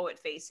go forward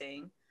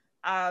facing.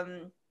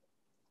 And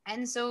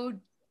so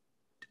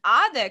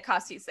are there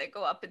car seats that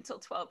go up until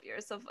 12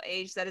 years of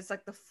age that is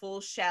like the full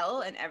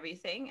shell and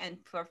everything and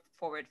for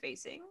forward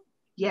facing?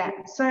 Yeah,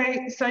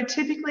 so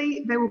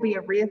typically there will be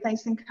a rear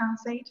facing car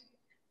seat,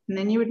 and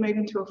then you would move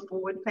into a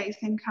forward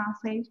facing car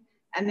seat,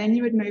 and then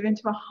you would move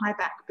into a high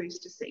back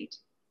booster seat.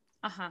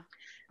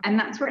 And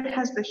that's where it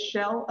has the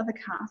shell of a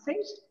car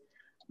seat,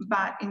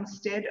 but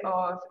instead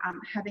of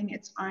having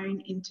its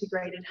own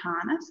integrated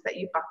harness that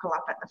you buckle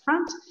up at the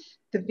front,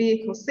 the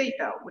vehicle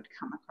seatbelt would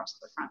come across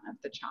the front of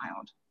the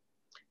child.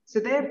 So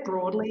they're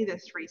broadly the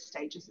 3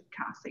 stages of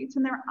car seats,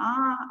 and there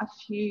are a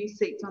few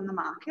seats on the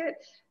market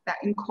that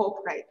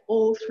incorporate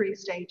all 3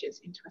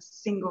 stages into a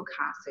single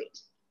car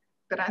seat.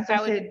 But as I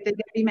said, they're going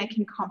to be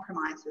making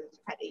compromises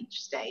at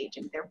each stage,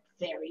 and they're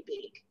very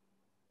big.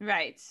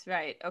 Right.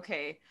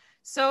 Okay.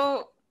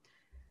 So,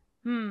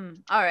 all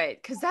right,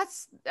 because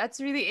that's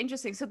really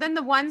interesting. So then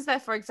the ones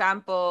that, for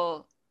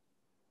example,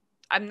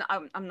 I'm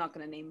not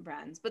going to name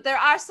brands, but there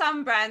are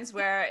some brands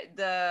where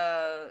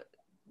the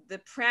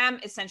pram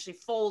essentially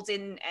folds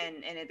in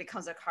and it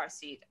becomes a car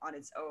seat on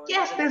its own.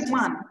 Yes, there's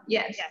one.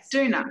 Yes.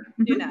 Doona.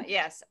 Doona,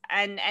 yes.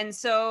 And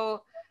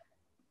so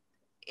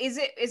is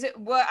it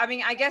well, I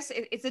mean, I guess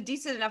it's a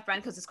decent enough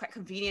brand because it's quite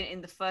convenient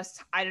in the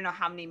first, I don't know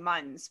how many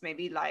months,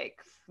 maybe like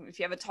if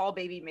you have a tall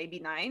baby, maybe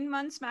 9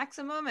 months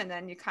maximum, and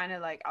then you kind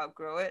of like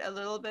outgrow it a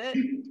little bit.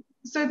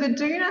 So the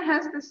Doona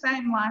has the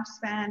same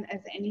lifespan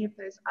as any of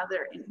those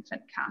other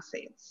infant car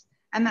seats.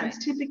 And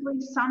that's typically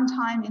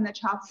sometime in the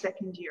child's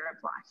 2nd year of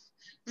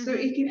life. So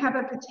if you have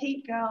a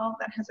petite girl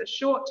that has a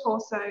short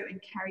torso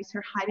and carries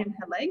her height in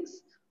her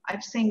legs,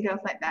 I've seen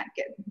girls like that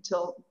get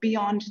until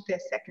beyond their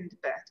 2nd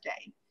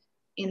birthday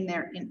in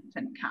their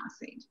infant car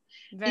seat.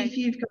 If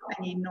you've got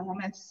an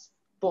enormous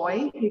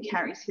boy who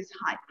carries his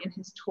height in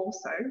his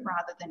torso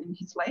rather than in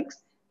his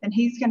legs, then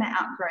he's going to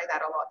outgrow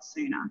that a lot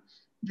sooner.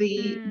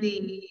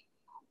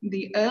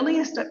 The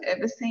earliest I've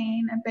ever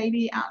seen a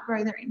baby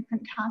outgrow their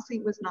infant car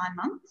seat was 9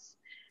 months.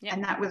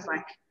 And that was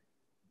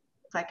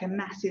like a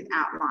massive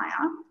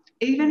outlier.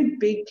 Even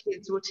big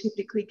kids will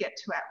typically get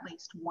to at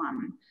least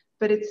 1,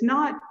 but it's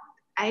not,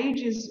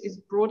 age is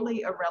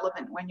broadly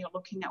irrelevant when you're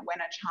looking at when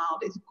a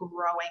child is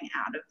growing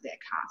out of their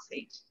car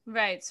seat.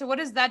 Right. So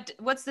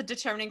what's the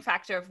determining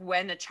factor of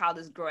when a child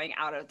is growing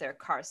out of their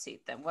car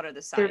seat then? What are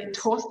the signs? Their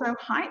torso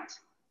height.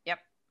 Yep.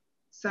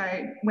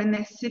 So when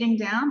they're sitting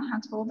down, how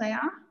tall they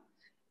are,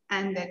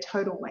 and their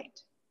total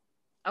weight.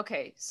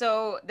 Okay,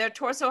 so their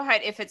torso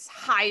height, if it's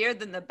higher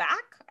than the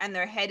back and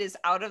their head is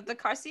out of the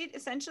car seat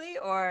essentially,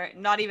 or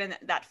not even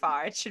that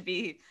far, it should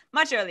be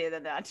much earlier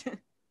than that.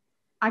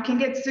 I can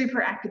get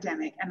super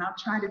academic and I'll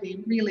try to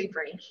be really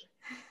brief.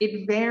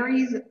 It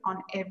varies on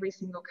every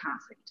single car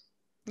seat.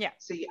 Yeah.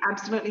 So you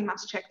absolutely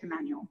must check the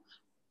manual.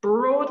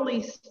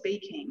 Broadly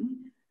speaking,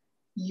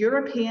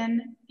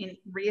 European in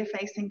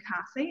rear-facing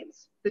car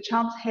seats, the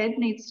child's head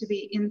needs to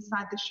be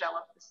inside the shell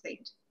of the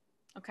seat.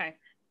 Okay.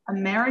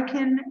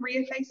 American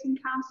rear-facing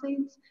car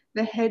seats,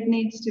 the head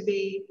needs to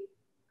be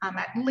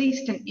at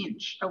least an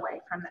inch away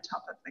from the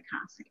top of the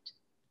car seat.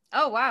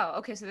 Oh wow!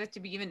 Okay, so they have to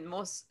be even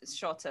more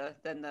shorter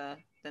than the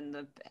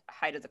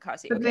height of the car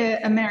seat. But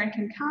the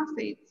American car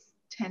seats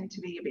tend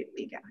to be a bit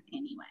bigger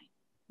anyway.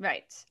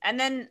 Right, and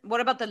then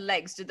what about the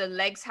legs? Do the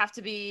legs have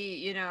to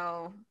be,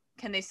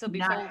 can they still be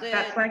folded?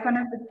 That's like one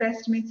of the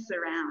best myths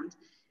around.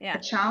 Yeah. A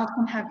child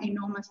can have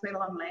enormously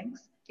long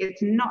legs.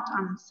 It's not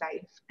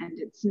unsafe and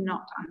it's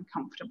not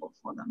uncomfortable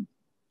for them.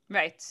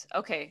 Right.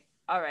 Okay.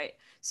 All right.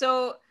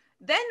 So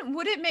then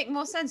would it make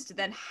more sense to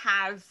then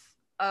have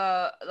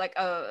like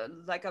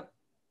a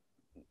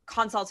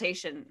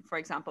consultation, for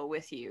example,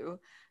 with you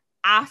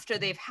after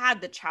they've had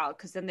the child,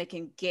 because then they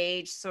can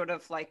gauge sort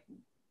of like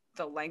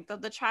the length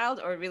of the child,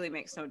 or it really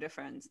makes no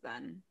difference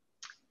then?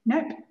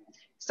 Nope.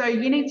 So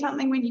you need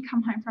something when you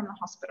come home from the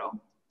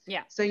hospital.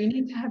 Yeah. So you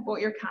need to have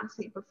bought your car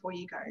seat before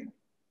you go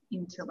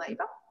into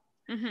labour.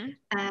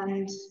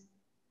 And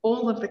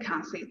all of the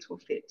car seats will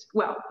fit.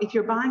 Well, if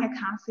you're buying a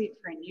car seat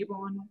for a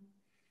newborn,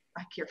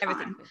 like you're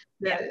fine.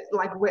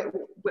 Like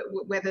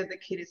whether the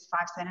kid is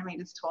 5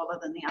 centimeters taller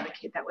than the other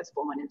kid that was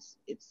born,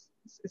 it's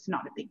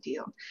not a big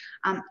deal.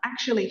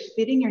 Actually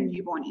fitting your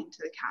newborn into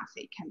the car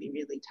seat can be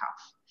really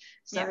tough.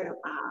 So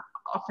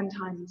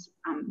oftentimes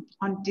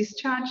on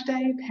discharge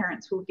day,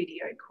 parents will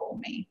video call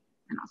me.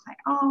 And I'll say,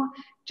 oh,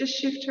 just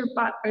shift her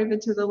butt over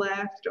to the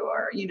left,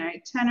 or,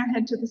 turn her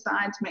head to the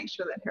side to make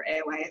sure that her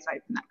airway is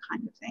open, that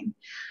kind of thing.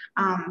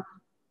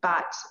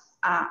 But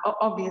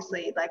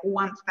obviously, like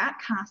once that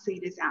car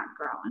seat is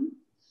outgrown,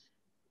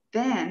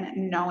 then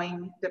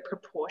knowing the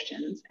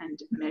proportions and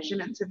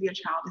measurements of your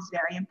child is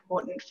very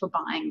important for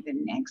buying the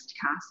next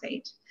car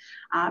seat.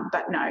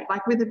 But no,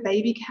 like with a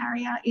baby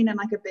carrier in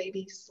like a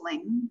baby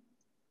sling,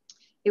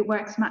 it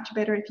works much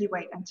better if you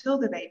wait until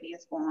the baby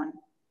is born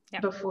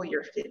before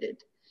you're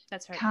fitted.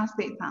 That's right. Car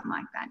seats aren't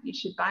like that. You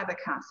should buy the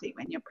car seat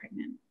when you're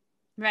pregnant.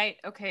 Right.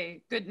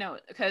 Okay. Good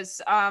note.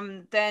 Because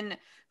then,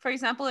 for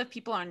example, if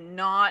people are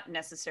not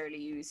necessarily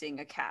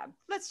using a cab,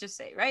 let's just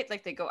say, right,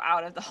 like they go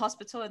out of the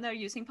hospital and they're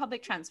using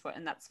public transport,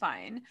 and that's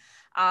fine.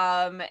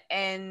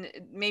 And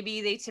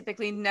maybe they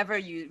typically never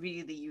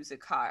really use a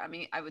car. I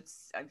mean, I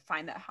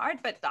find that hard,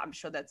 but I'm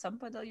sure that at some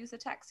point they'll use a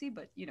taxi.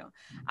 But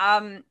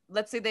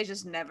let's say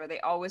they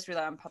always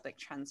rely on public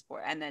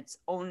transport, and it's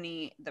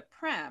only the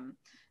pram.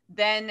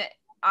 Then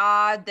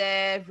are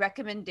there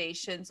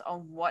recommendations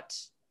on what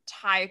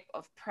type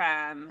of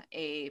pram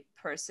a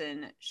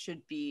person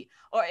should be,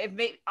 or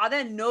are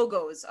there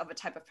no-goes of a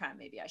type of pram,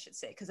 maybe I should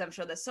say, because I'm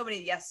sure there's so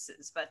many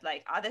yeses, but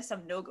like, are there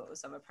some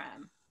no-goes of a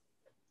pram?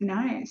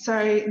 No,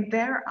 so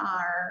there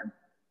are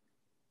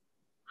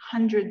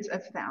hundreds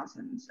of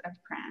thousands of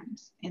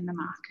prams in the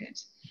market.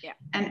 Yeah.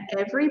 And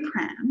every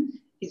pram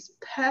is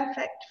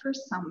perfect for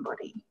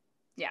somebody.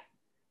 Yeah.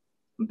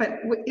 But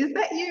is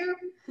that you?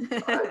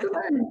 I don't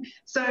know.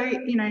 So,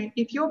 you know,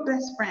 if your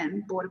best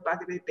friend bought a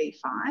Bugaboo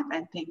B5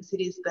 and thinks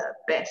it is the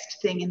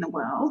best thing in the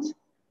world,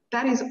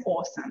 that is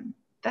awesome.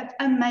 That's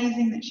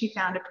amazing that she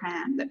found a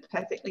pram that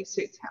perfectly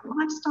suits her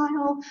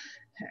lifestyle,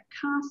 her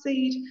car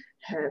seat,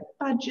 her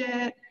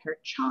budget, her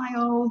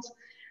child.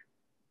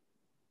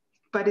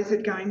 But is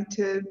it going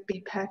to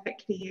be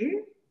perfect for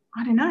you?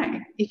 I don't know.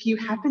 If you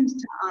happened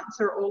to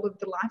answer all of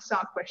the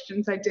lifestyle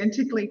questions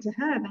identically to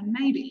her, then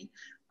maybe.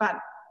 But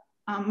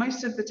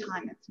most of the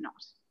time it's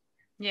not.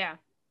 Yeah.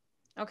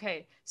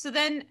 Okay. So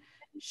then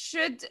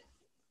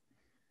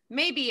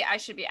maybe I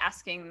should be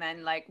asking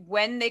then, like,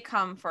 when they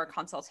come for a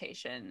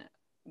consultation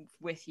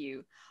with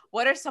you,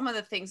 what are some of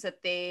the things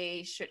that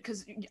they should,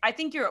 because I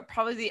think you're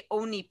probably the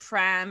only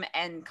pram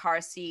and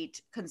car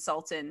seat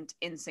consultant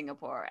in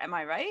Singapore. Am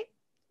I right?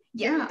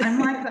 Yeah, I'm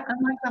like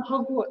the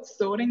Hogwarts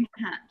sorting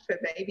hat for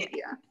baby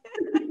gear.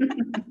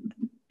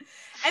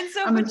 And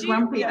so I'm as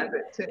grumpy as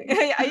it too.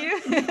 Are you?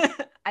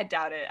 I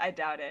doubt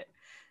it.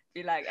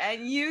 Be like,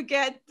 and you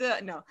get the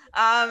no.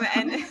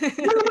 And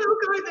we'll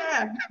go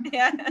there.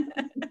 Yeah.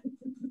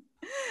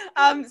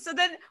 So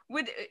then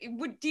would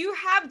do you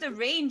have the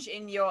range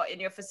in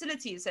your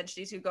facility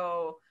essentially to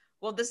go,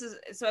 well, this is,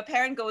 so a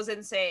parent goes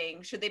in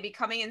saying, should they be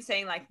coming and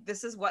saying like,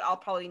 this is what I'll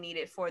probably need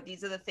it for,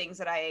 these are the things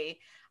that I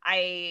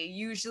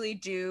usually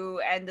do,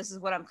 and this is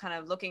what I'm kind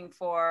of looking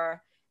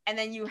for, and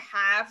then you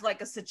have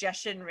like a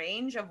suggestion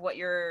range of what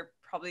you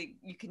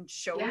can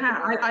show?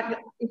 Yeah,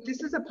 if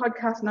this is a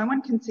podcast, no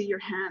one can see your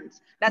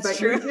hands. That's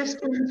true. You're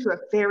just going to a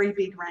very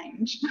big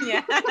range.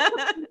 Yeah.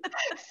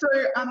 So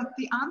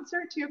the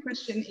answer to your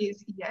question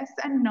is yes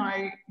and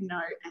no,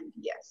 no and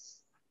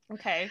yes.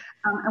 Okay.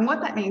 And what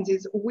that means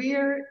is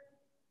we're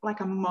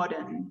like a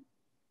modern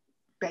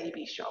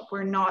baby shop.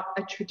 We're not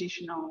a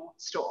traditional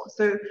store.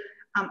 So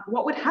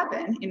what would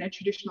happen in a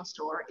traditional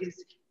store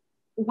is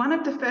one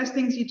of the first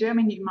things you do, I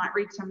mean, you might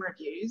read some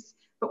reviews,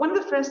 but one of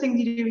the first things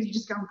you do is you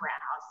just go and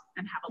browse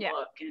and have a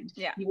look, and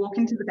you walk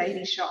into the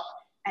baby shop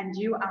and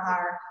you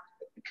are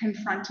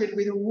confronted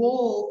with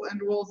walls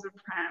and walls of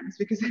prams,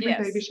 because every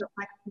baby shop,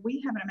 like,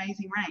 we have an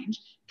amazing range.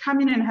 Come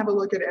in and have a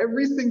look at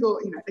every single,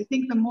 you know, they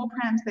think the more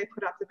prams they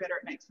put up, the better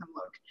it makes them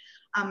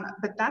look.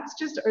 But that's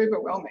just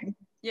overwhelming.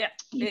 Yeah,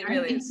 it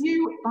really is. If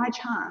you, by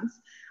chance,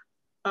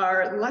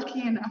 are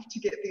lucky enough to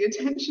get the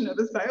attention of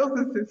a sales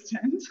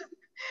assistant,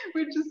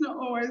 which is not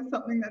always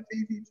something that's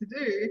easy to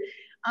do,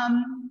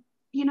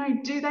 you know,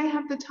 do they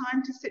have the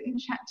time to sit and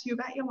chat to you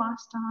about your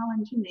lifestyle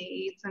and your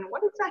needs and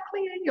what exactly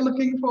are you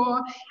looking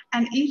for?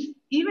 And even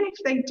if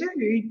they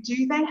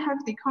do they have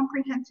the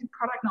comprehensive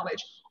product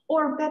knowledge,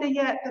 or better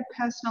yet, the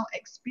personal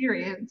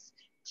experience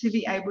to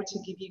be able to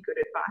give you good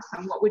advice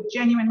on what would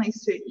genuinely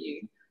suit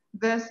you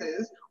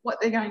versus what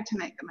they're going to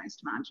make the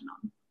most margin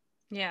on?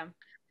 Yeah.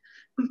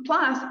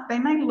 Plus, they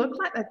may look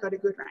like they've got a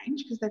good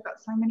range because they've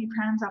got so many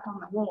prams up on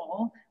the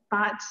wall,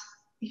 but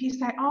if you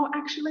say, oh,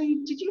 actually,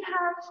 did you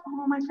have,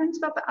 oh, my friend's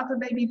got the other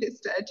Baby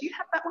Vista, do you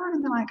have that one?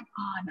 And they're like,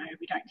 oh, no,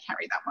 we don't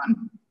carry that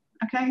one.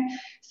 Okay,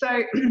 so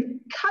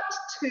cut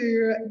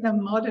to the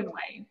modern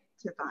way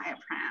to buy a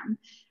pram,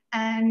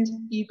 and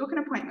you book an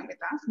appointment with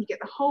us and you get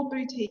the whole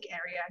boutique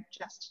area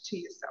just to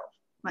yourself,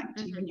 like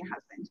to you and your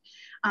husband.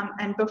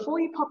 And before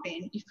you pop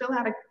in, you fill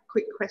out a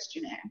quick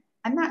questionnaire,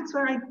 and that's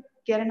where I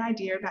get an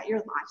idea about your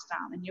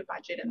lifestyle and your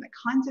budget and the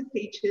kinds of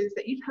features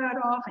that you've heard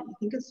of and you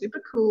think are super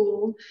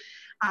cool.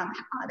 Are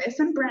there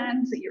some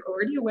brands that you're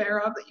already aware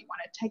of that you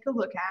want to take a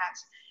look at?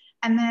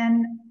 And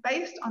then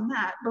based on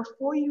that,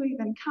 before you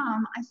even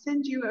come, I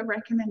send you a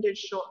recommended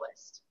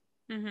shortlist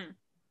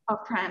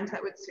of prams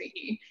that would suit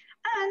you.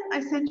 And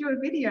I send you a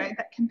video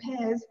that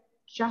compares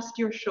just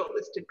your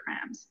shortlisted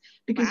prams,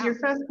 because your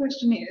first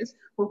question is,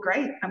 well,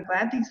 great, I'm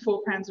glad these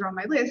 4 prams are on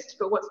my list,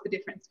 but what's the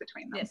difference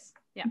between them? Yes.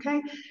 Yeah.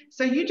 Okay,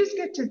 so you just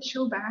get to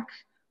chill back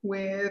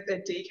with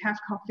a decaf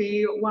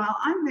coffee while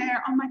I'm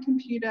there on my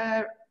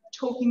computer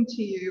talking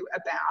to you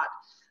about,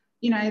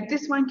 you know,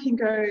 this one can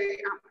go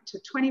up to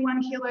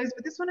 21 kilos,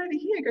 but this one over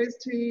here goes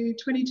to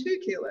 22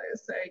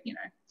 kilos. So, you know,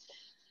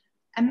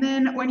 and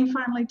then when you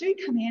finally do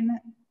come in,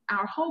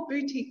 our whole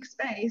boutique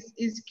space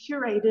is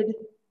curated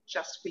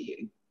just for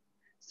you.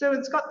 So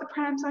it's got the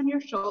prams on your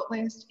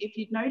shortlist. If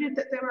you'd noted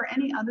that there were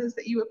any others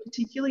that you were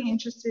particularly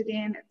interested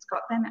in, it's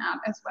got them out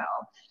as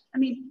well. I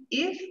mean,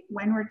 if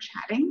when we're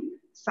chatting,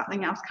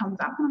 something else comes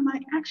up and I'm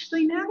like,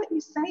 actually, now that you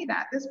say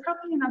that, there's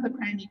probably another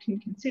pram you can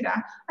consider,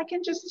 I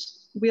can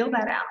just wheel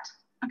that out,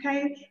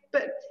 okay?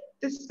 But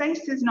the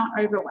space is not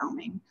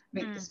overwhelming.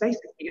 I mean, the space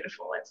is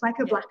beautiful. It's like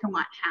a black and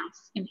white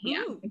house in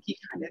here. Like you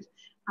kind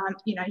of,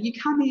 you know, you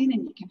come in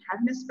and you can have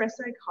an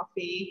espresso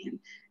coffee and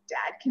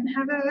Dad can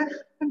have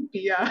a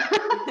beer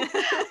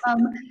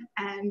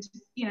and,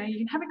 you know, you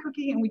can have a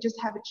cookie and we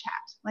just have a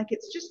chat. Like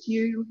it's just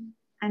you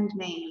and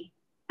me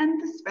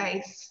and the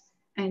space,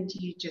 and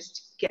you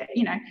just get,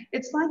 you know,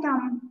 it's like,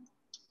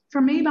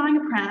 for me, buying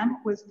a pram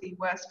was the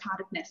worst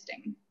part of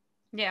nesting.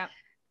 Yeah.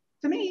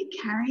 for me,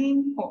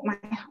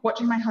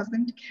 watching my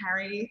husband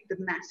carry the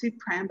massive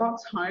pram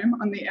box home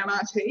on the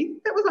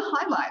MRT, that was a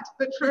highlight.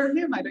 But for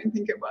him, I don't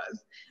think it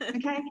was.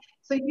 Okay.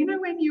 So,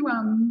 when you,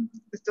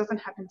 this doesn't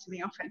happen to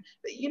me often,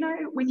 but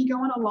when you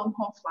go on a long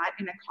haul flight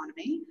in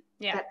economy,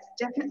 that's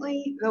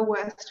definitely the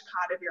worst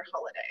part of your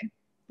holiday.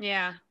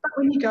 Yeah. But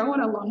when you go on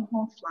a long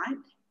haul flight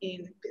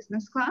in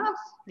business class,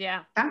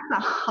 that's a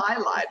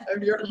highlight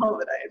of your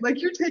holiday.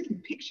 Like, you're taking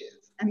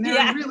pictures and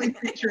they're really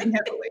featuring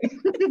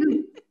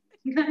heavily.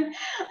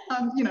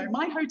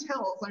 My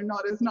hotels are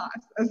not as nice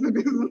as the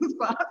business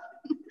class.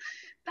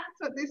 That's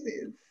what this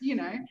is,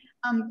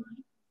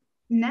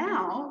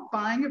 Now,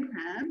 buying a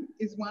pram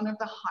is one of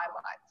the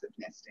highlights of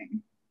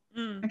nesting.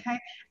 Okay.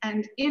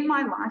 And in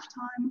my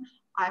lifetime,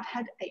 I've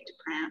had 8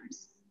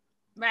 prams.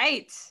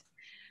 Right.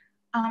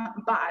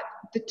 But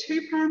the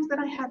 2 prams that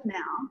I have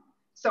now,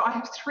 so I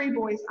have 3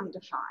 boys under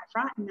 5,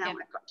 right? And now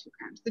I've got 2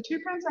 prams. The 2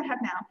 prams I have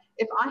now,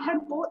 if I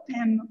had bought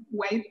them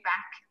way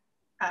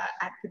back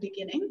at the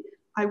beginning,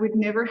 I would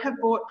never have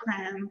bought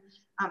pram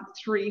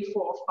 3,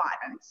 4, 5,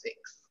 and 6.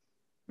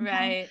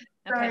 Right.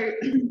 Okay.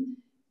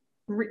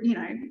 So,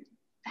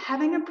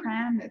 having a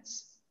pram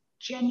that's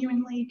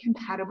genuinely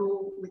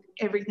compatible with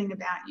everything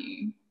about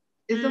you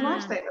is a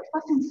lifesaver.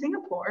 Plus, in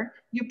Singapore,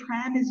 your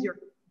pram is your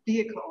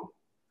vehicle.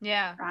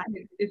 Yeah. Right.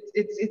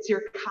 It's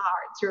your car.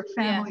 It's your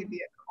family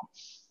vehicle.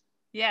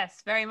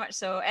 Yes, very much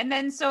so. And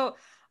then so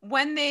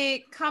when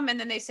they come and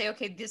then they say,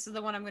 okay, this is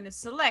the one I'm going to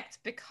select,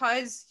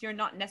 because you're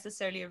not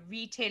necessarily a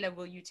retailer,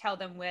 will you tell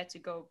them where to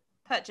go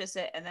purchase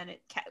it? And then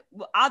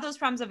are those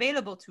prams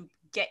available to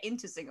get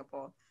into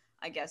Singapore,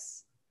 I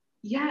guess?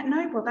 Yeah,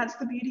 no, well, that's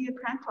the beauty of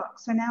Pramfox.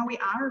 So now we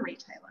are a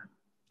retailer.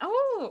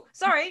 Oh,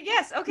 sorry.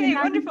 Yes. Okay.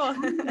 Wonderful.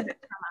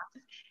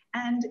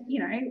 And,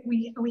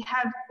 we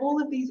have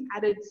all of these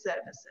added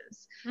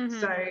services.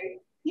 So,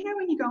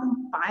 when you go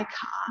and buy a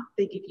car,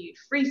 they give you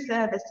free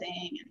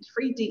servicing and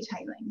free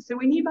detailing. So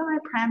when you buy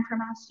a pram from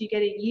us, you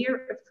get a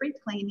year of free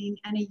cleaning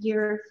and a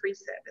year of free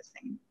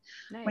servicing.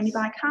 Nice. When you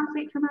buy a car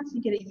seat from us,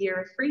 you get a year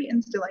of free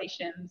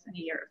installations and a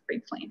year of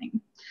free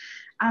cleaning.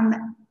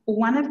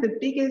 One of the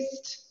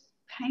biggest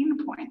pain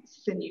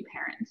points for new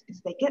parents is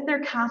they get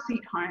their car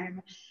seat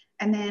home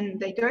and then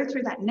they go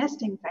through that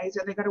nesting phase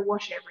where they've got to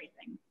wash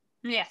everything.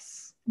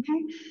 Yes.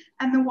 Okay.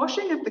 And the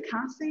washing of the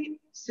car seat,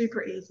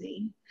 super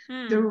easy.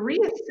 The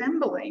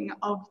reassembling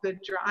of the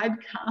dried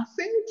car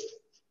seat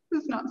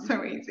is not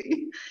so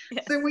easy.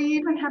 Yes. So we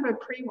even have a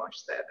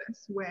pre-wash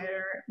service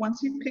where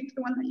once you've picked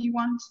the one that you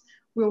want,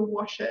 we'll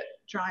wash it,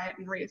 dry it,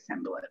 and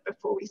reassemble it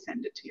before we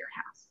send it to your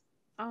house.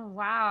 Oh,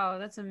 wow.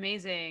 That's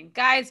amazing.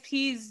 Guys,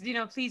 please,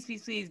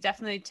 please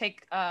definitely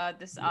take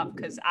this up,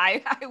 because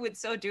I would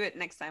so do it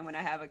next time when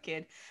I have a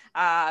kid.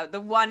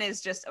 The one is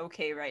just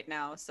okay right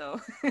now,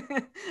 so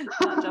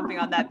not jumping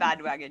on that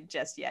bandwagon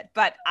just yet.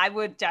 But I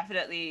would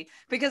definitely,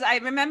 because I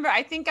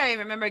think I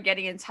remember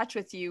getting in touch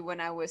with you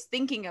when I was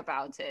thinking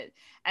about it.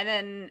 And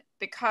then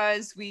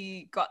because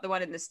we got the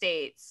one in the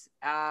States,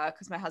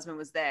 because my husband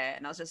was there,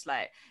 and I was just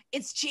like,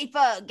 it's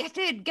cheaper, get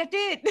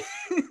it.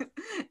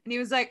 And he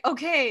was like,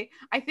 okay,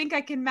 I think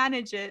I can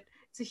manage it.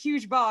 It's a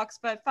huge box,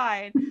 but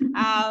fine.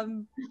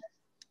 And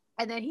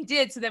then he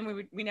did. So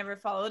then we never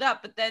followed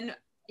up. But then,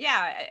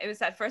 it was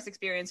that first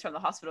experience from the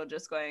hospital,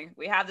 just going,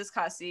 we have this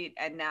car seat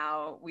and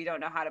now we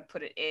don't know how to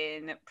put it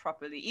in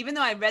properly. Even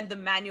though I read the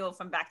manual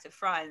from back to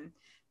front,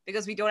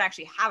 because we don't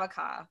actually have a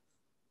car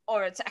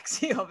or a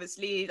taxi,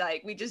 obviously,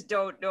 like we just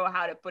don't know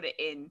how to put it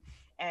in.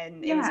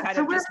 And it was kind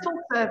of we're full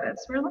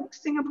service. We're like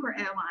Singapore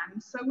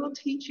Airlines. So we'll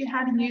teach you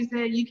how to use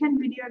it. You can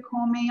video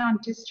call me on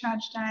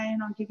discharge day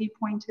and I'll give you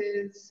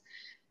pointers.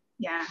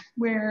 Yeah,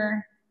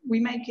 we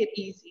make it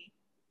easy.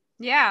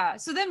 Yeah.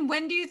 So then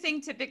when do you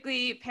think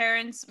typically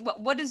parents,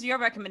 what is your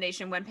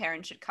recommendation when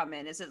parents should come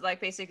in? Is it like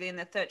basically in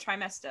the 3rd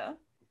trimester?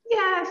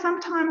 Yeah,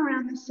 sometime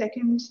around the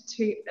 2nd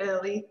to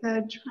early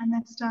 3rd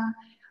trimester.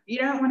 You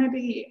don't want to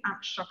be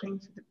shopping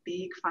for the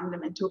big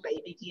fundamental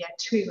baby gear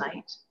too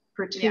late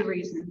for 2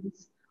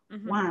 reasons.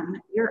 One,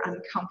 you're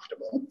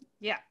uncomfortable.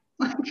 Yeah.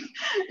 Like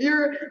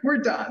we're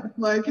done.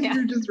 Like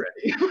you're just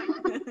ready.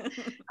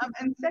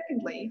 And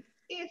secondly,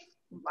 if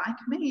like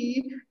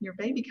me, your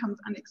baby comes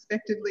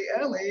unexpectedly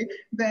early,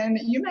 then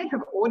you may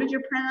have ordered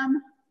your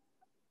pram,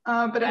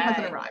 but it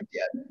hasn't arrived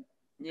yet.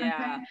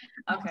 Yeah.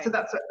 Okay. So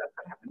that's what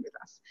happened with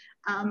us.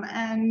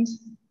 And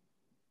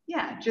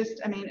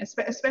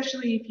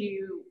especially if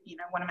you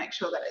want to make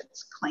sure that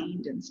it's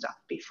cleaned and stuff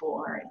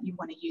before you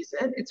want to use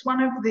it. It's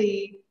one of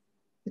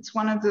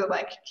the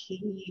like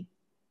key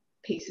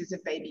pieces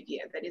of baby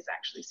gear that is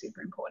actually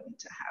super important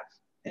to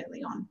have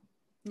early on.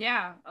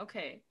 Yeah.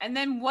 Okay. And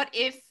then what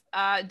if,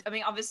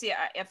 obviously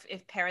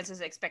if parents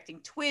is expecting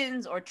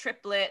twins or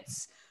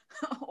triplets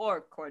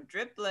or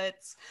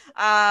quadruplets,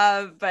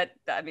 but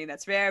I mean,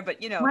 that's rare, but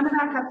One of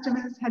our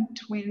customers had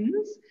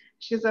twins.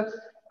 She's a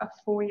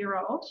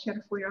 4-year-old. She had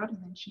a 4-year-old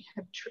and then she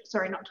had,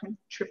 not twins,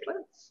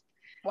 triplets.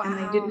 Wow. And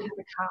they didn't have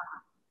a car.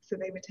 So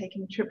they were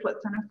taking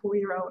triplets and a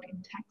 4-year-old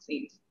in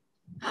taxis.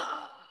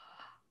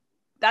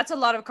 That's a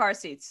lot of car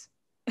seats.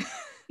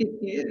 It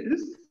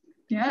is.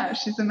 Yeah,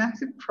 she's a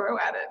massive pro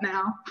at it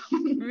now.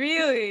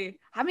 Really?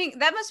 I mean,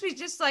 that must be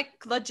just like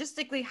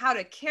logistically how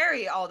to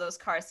carry all those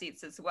car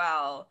seats as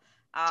well.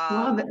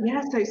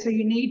 Yeah, so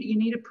you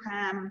need a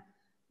pram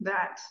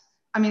that,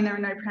 I mean, there are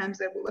no prams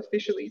that will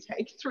officially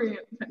take 3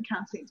 infant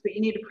car seats, but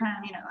you need a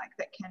pram, like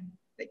that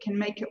can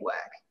make it work.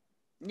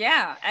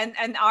 Yeah,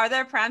 and are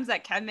there prams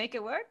that can make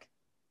it work?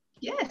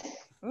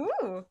 Yes.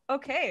 Ooh,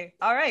 okay.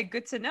 All right,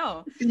 good to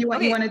know. So you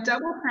want Okay. a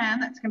double pram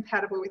that's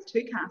compatible with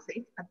 2 car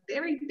seats, a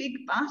very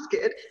big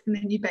basket, and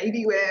then you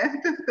baby wear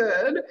the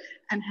third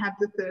and have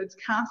the third's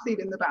car seat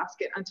in the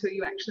basket until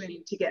you actually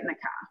need to get in a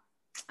car.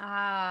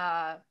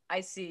 Ah,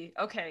 I see.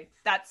 Okay,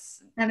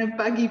 and a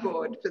buggy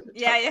board for the top.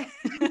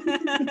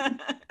 Yeah.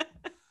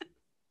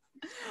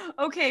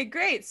 Okay,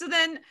 great. So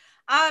then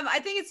I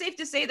think it's safe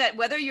to say that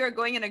whether you're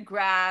going in a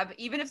Grab,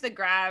 even if the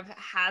Grab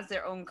has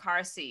their own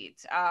car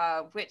seat,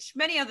 which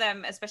many of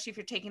them, especially if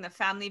you're taking the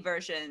family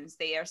versions,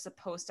 they are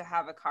supposed to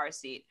have a car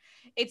seat.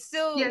 It's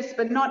still... Yes,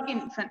 but not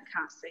infant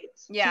car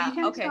seats. Yeah, so you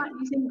can okay. start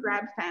using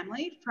Grab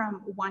Family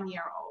from 1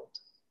 year old.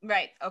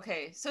 Right.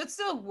 Okay. So it's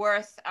still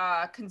worth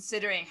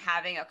considering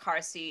having a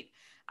car seat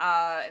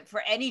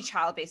for any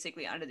child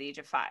basically under the age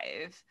of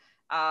 5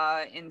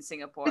 in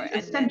Singapore.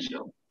 It's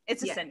essential.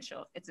 It's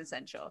essential. It's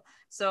essential.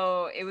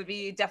 So it would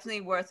be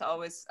definitely worth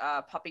always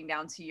popping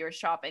down to your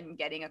shop and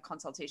getting a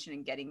consultation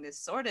and getting this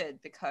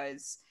sorted,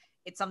 because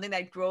it's something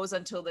that grows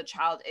until the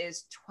child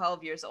is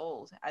 12 years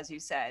old, as you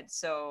said.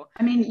 So,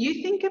 I mean,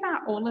 you think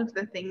about all of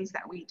the things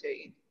that we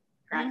do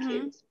for our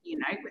kids.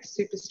 We're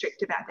super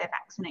strict about their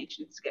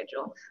vaccination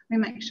schedule. We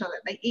make sure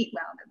that they eat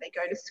well, that they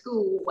go to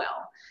school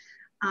well.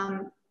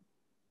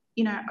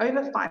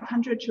 Over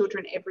 500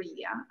 children every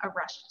year are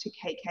rushed to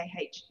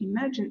KKH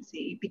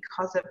emergency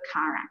because of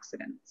car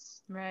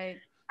accidents. Right.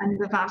 And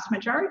the vast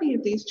majority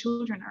of these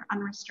children are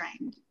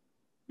unrestrained.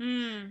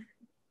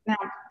 Now,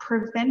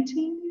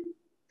 preventing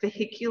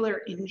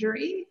vehicular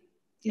injury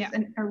is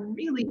a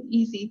really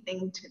easy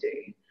thing to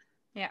do.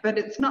 Yeah. But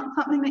it's not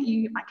something that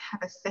you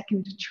have a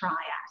second to try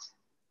at.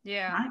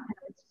 Yeah.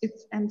 Right?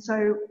 And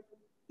so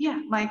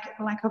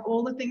of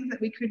all the things that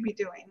we could be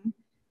doing,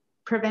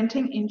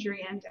 preventing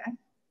injury and death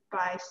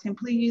by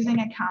simply using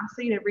a car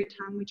seat every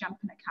time we jump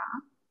in a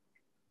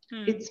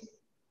car. It's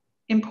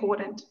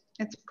important.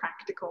 It's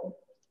practical.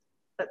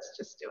 Let's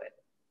just do it.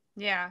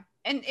 Yeah.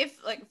 And if,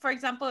 like, for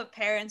example, if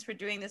parents were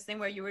doing this thing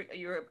where you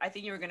were, I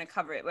think you were going to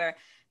cover it, where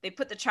they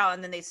put the child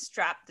and then they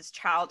strap this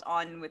child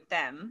on with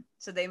them.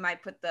 So they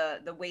might put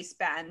the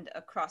waistband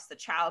across the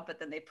child, but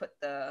then they put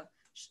the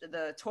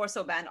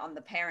torso band on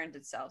the parent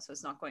itself. So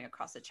it's not going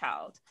across the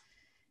child.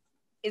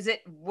 Is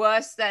it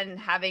worse than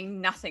having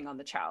nothing on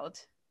the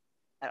child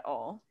at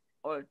all?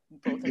 Or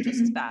both are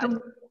just as bad?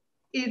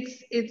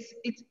 It's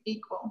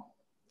equal.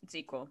 It's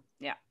equal.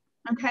 Yeah.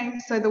 Okay,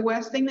 so the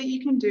worst thing that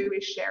you can do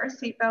is share a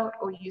seatbelt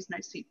or use no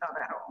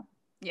seatbelt at all.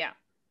 Yeah.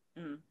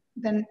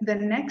 Then the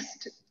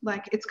next,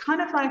 it's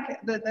kind of like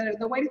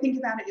the way to think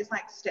about it is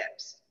like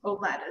steps or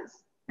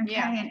ladders. Okay,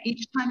 and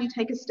each time you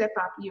take a step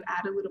up, you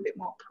add a little bit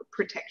more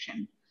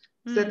protection.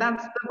 So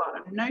that's the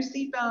bottom, no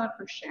seatbelt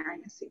or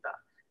sharing a seatbelt.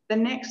 The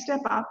next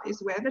step up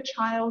is where the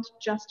child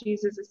just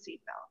uses a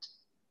seatbelt.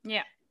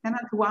 Yeah. And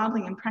that's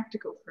wildly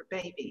impractical for a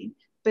baby.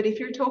 But if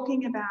you're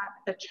talking about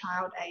a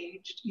child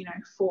aged,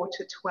 4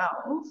 to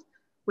 12,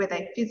 where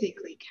they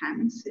physically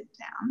can sit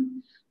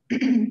down,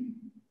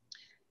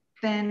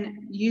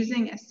 then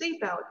using a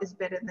seatbelt is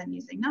better than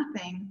using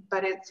nothing,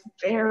 but it's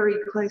very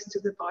close to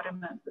the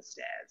bottom of the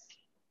stairs.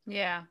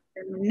 Yeah.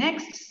 And the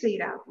next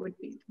seat up would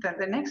be,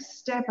 the next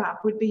step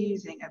up would be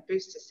using a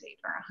booster seat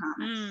or a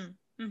harness.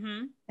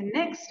 The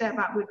next step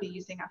up would be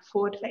using a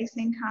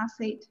forward-facing car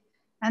seat.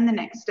 And the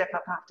next step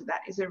up after that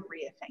is a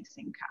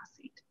rear-facing car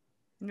seat.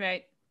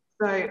 Right.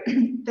 So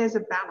there's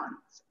a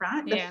balance,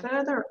 right? Yeah. The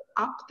further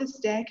up the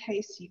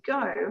staircase you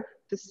go,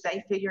 the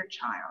safer your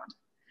child.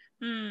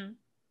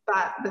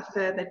 But the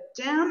further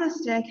down the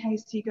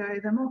staircase you go,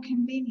 the more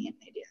convenient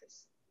it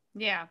is.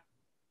 Yeah.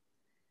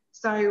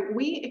 So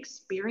we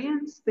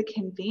experience the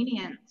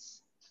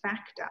convenience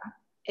factor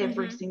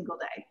every single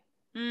day.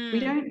 We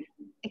don't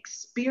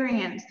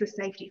experience the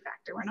safety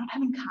factor. We're not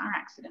having car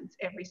accidents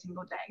every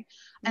single day.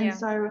 And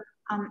so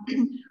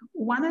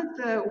one of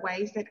the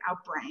ways that our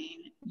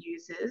brain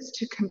uses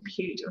to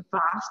compute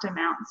vast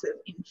amounts of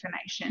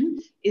information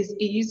is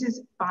it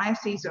uses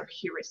biases or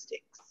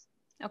heuristics.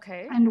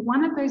 Okay. And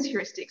one of those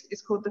heuristics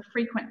is called the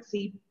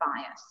frequency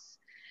bias.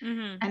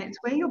 And it's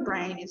where your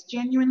brain is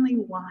genuinely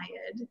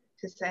wired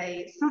to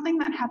say something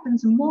that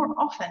happens more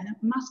often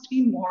must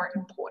be more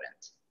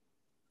important.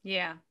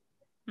 Yeah.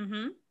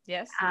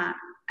 Yes.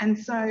 And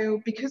so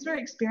because we're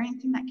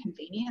experiencing that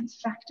convenience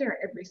factor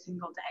every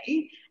single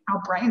day, our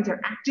brains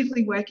are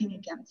actively working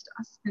against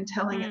us and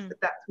telling us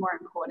that that's more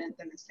important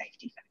than the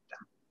safety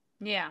factor.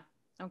 Yeah.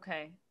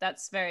 Okay.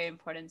 That's very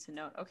important to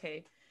note.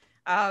 Okay.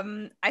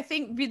 I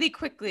think really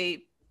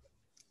quickly,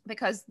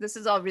 because this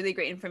is all really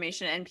great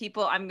information, and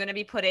people, I'm going to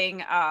be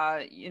putting,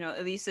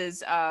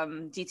 Elise's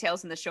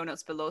details in the show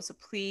notes below. So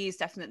please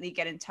definitely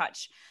get in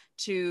touch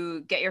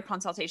to get your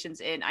consultations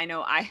in. I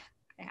know I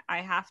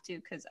I have to,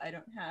 because I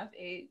don't have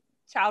a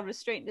child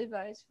restraint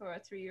device for a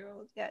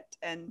 3-year-old yet,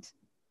 and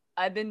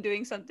I've been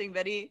doing something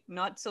very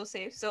not so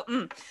safe. So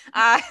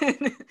I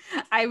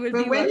would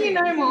But be when you working.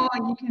 know more,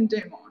 you can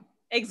do more.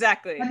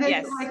 Exactly. And there's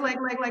Yes.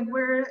 like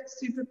we're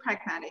super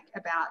pragmatic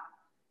about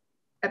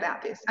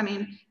this. I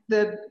mean,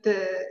 the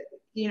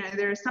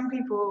there are some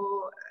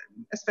people,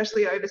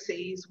 especially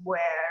overseas,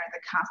 where the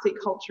car seat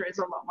culture is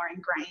a lot more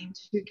ingrained,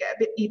 who get a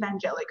bit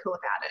evangelical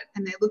about it,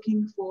 and they're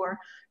looking for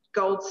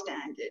gold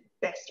standard,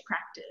 best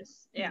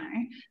practice. Yeah.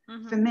 You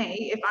know, for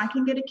me, if I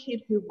can get a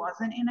kid who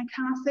wasn't in a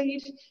car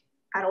seat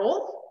at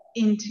all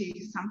into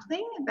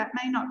something that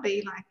may not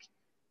be like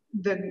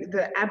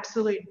the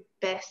absolute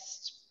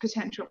best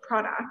potential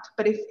product,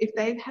 but if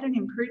they've had an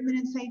improvement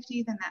in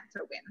safety, then that's a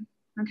win.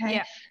 Okay.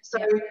 Yeah. So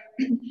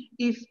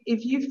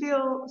if you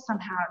feel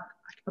somehow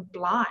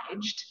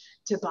obliged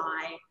to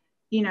buy,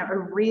 a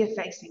rear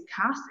facing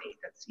car seat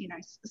that's,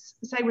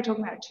 say we're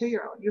talking about a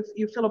 2-year-old,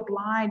 you feel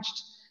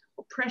obliged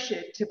or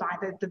pressured to buy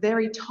the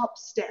very top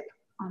step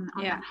on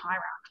that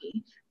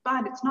hierarchy,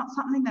 but it's not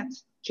something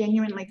that's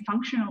genuinely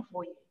functional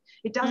for you.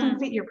 It doesn't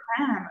fit your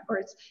pram, or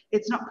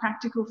it's not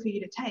practical for you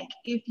to take.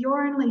 If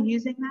you're only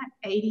using that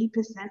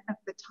 80% of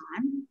the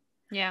time,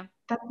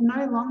 that's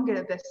no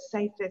longer the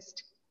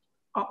safest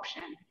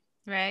option.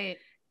 Right.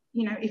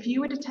 If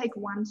you were to take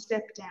one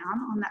step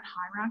down on that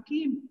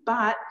hierarchy,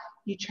 but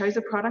you chose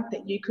a product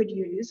that you could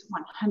use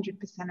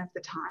 100% of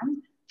the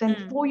time,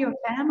 then for your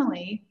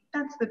family,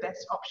 that's the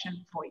best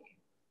option for you.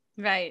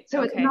 Right.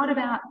 So it's not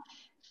about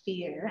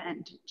fear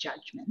and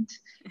judgment.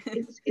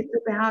 It's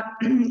about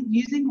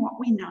using what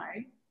we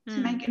know to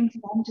make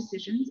informed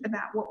decisions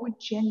about what would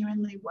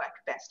genuinely work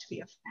best for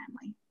your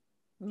family.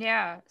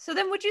 Yeah. So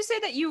then would you say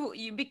that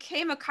you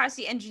became a car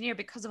seat engineer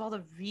because of all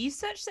the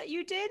research that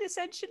you did,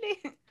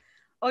 essentially?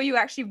 Or you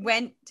actually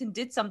went and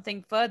did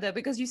something further?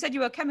 Because you said you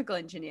were a chemical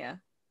engineer.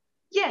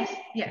 Yes.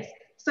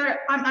 So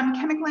I'm a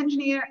chemical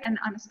engineer, and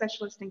I'm a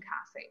specialist in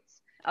car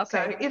seats.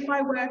 Okay. So if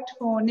I worked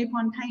for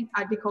Nippon Paint,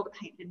 I'd be called a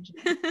paint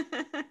engineer.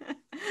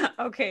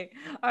 Okay.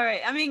 All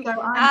right. I mean, so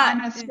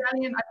I'm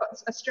Australian. I've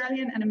got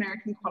Australian and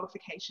American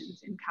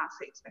qualifications in car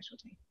seat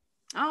specialty.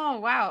 Oh,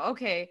 wow.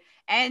 Okay.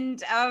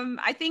 And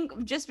I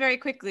think just very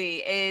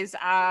quickly is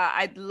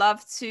I'd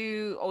love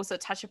to also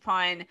touch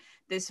upon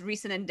this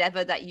recent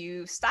endeavor that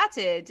you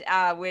started,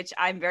 which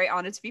I'm very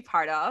honored to be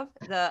part of,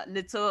 the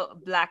Little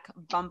Black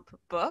Bump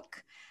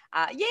book.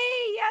 Yay.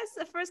 Yes.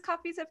 The first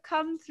copies have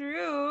come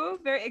through.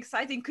 Very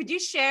exciting. Could you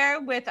share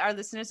with our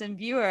listeners and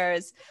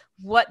viewers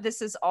what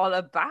this is all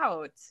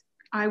about?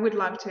 I would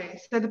love to.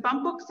 So the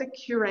Bump book's a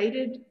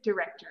curated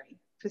directory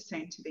for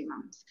soon-to-be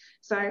mums.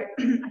 So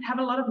I'd have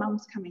a lot of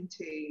mums come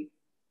into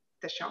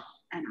the shop,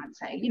 and I'd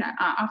say,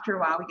 after a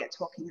while we get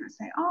talking, and I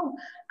say,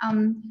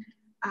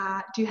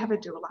 do you have a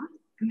doula?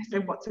 And they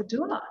say, what's a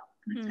doula?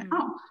 And I say,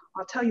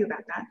 I'll tell you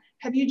about that.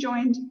 Have you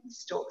joined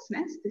Stork's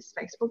Nest, this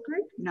Facebook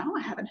group? No,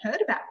 I haven't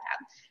heard about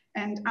that.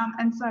 And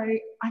so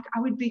I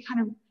would be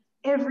kind of,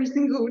 every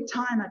single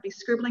time I'd be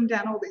scribbling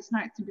down all these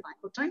notes and be like,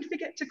 well, don't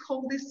forget to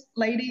call this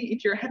lady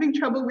if you're having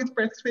trouble with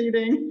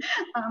breastfeeding,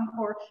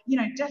 or,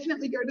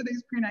 definitely go to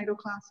these prenatal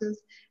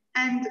classes.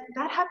 And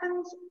that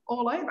happens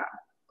all over.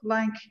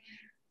 Like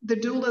the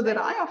doula that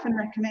I often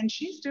recommend,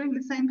 she's doing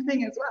the same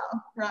thing as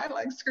well, right?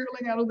 Like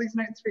scribbling out all these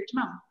notes for each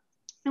mum.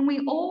 And we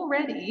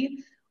already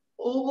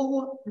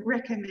all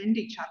recommend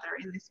each other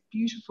in this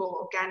beautiful,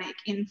 organic,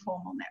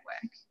 informal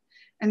network.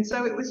 And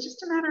so it was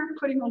just a matter of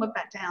putting all of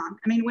that down.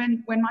 I mean,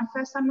 when my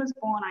first son was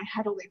born, I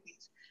had all of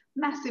these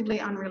massively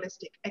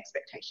unrealistic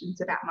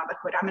expectations about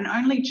motherhood. I'm an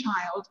only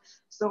child,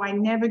 so I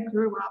never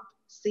grew up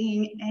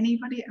seeing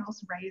anybody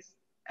else raise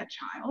a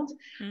child.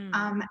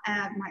 And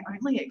my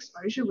only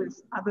exposure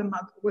was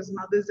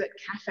mothers at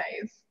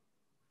cafes.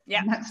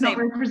 Yeah, and that's not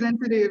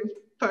representative,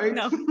 folks.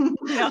 No.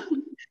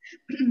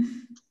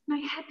 And I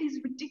had these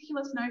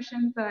ridiculous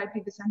notions that I'd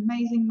be this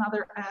amazing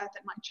Mother Earth,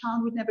 that my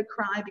child would never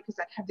cry because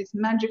I'd have this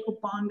magical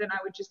bond and I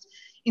would just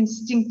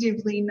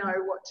instinctively know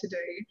what to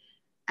do.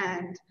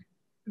 And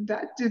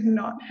that did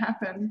not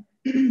happen.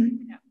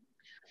 I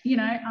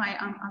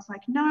was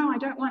like, no, I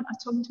don't want, I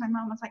was talking to my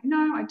mum, I was like,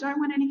 no, I don't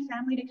want any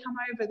family to come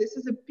over. This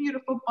is a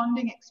beautiful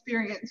bonding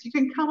experience. You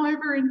can come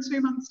over in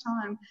 2 months'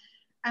 time.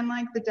 And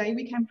like the day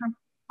we came from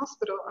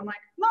hospital, I'm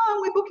like,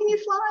 Mom, we're booking your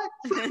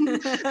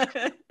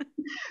flights.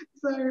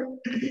 So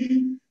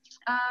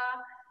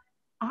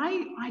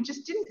I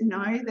just didn't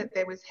know that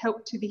there was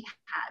help to be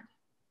had.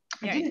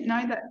 I didn't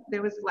know that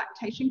there was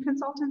lactation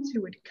consultants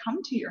who would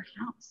come to your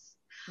house.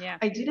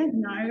 I didn't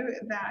know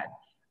that,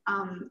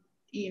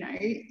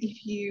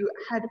 if you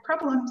had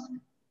problems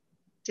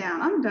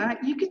down under,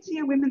 you could see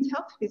a women's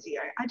health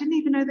physio. I didn't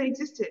even know they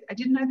existed. I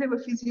didn't know there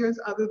were physios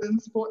other than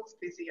sports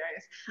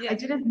physios. I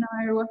didn't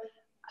know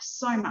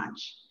so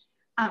much.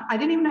 I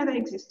didn't even know they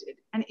existed.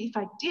 And if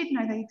I did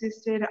know they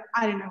existed,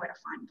 I didn't know where to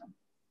find them.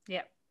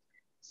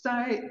 So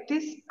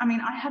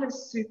I had a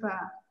super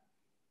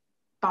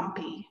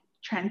bumpy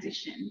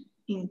transition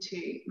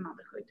into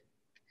motherhood.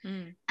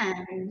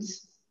 And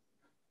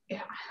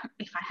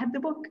if I had the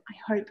book, I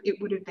hope it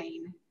would have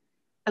been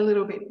a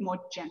little bit more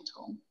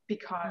gentle,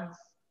 because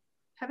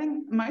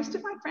having most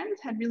of my friends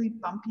had really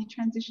bumpy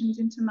transitions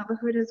into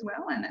motherhood as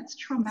well, and it's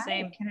traumatic.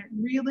 Same. And it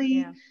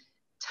really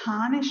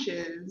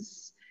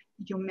tarnishes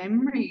your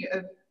memory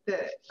of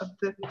the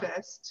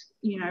first,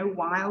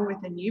 while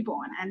with a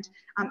newborn. And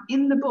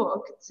in the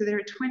book, so there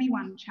are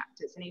 21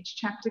 chapters, and each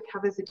chapter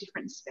covers a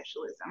different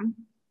specialism.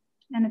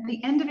 And at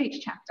the end of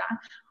each chapter,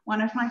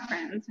 one of my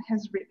friends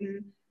has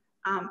written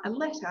a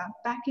letter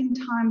back in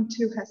time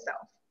to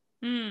herself.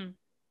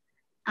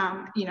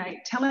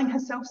 Telling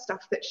herself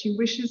stuff that she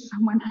wishes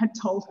someone had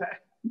told her.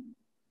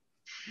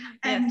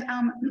 And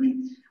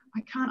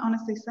I can't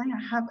honestly say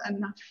I have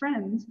enough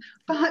friends,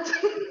 but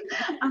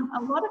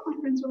a lot of my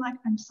friends were like,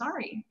 I'm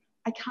sorry,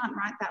 I can't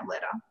write that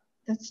letter.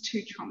 That's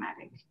too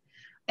traumatic.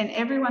 And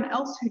everyone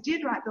else who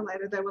did write the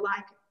letter, they were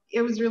like,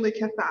 it was really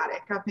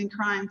cathartic. I've been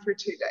crying for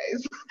 2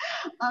 days.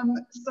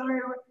 So,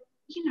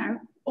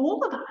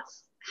 all of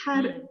us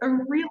had a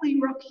really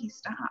rocky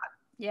start.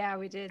 Yeah,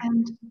 we did.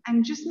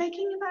 And just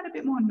making that a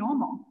bit more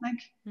normal. Like,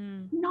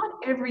 not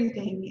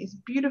everything is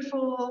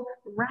beautiful,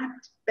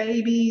 wrapped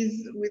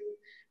babies with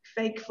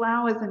fake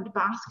flowers and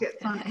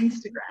baskets on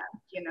Instagram,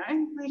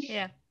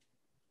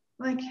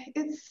 Like,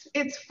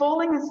 it's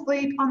falling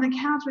asleep on the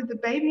couch with the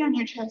baby on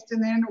your chest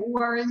and then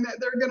worrying that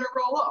they're going to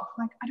roll off.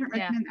 Like, I don't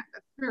recommend that.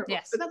 That's terrible.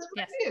 Yes. But that's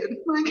what I did.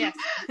 Like,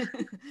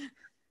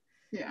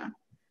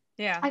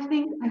 Yeah. I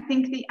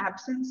think the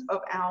absence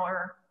of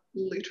our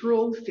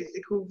literal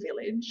physical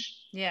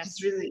village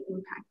has really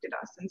impacted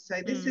us. And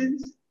so this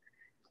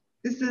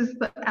is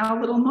our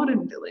little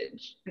modern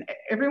village. And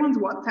everyone's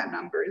WhatsApp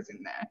number is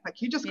in there.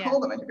 Like, you just call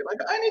them and you'll be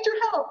like, I need your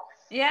help.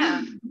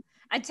 Yeah.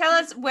 And tell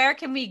us, where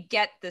can we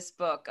get this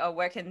book, or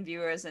where can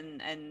viewers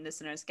and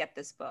listeners get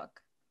this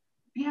book?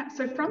 Yeah,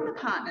 so from the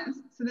partners,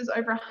 so there's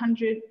over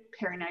 100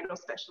 perinatal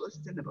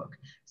specialists in the book.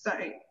 So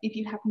if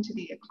you happen to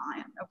be a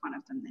client of one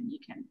of them, then you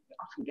can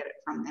often get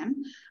it from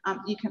them.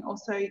 You can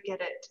also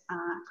get it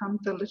from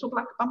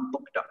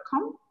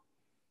thelittleblackbumpbook.com.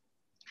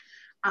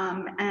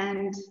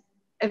 And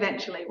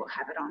eventually we'll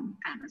have it on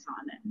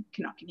Amazon and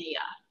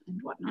Kinokuniya and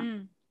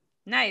whatnot.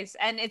 Nice.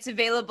 And it's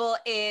available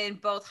in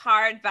both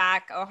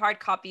hardback or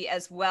hard copy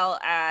as well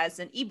as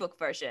an ebook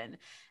version.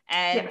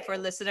 And for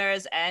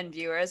listeners and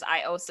viewers,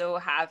 I also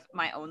have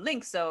my own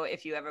link. So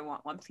if you ever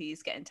want one,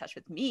 please get in touch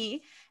with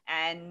me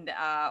and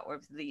or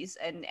please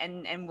and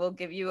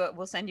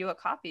we'll send you a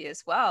copy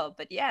as well.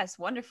 But yes,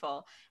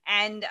 wonderful.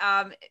 And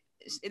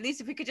Elise,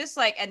 if we could just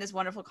end this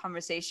wonderful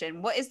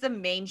conversation, what is the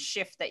main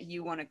shift that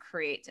you want to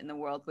create in the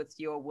world with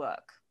your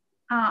work?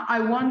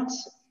 I want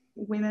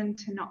women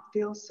to not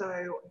feel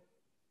so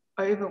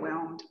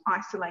overwhelmed,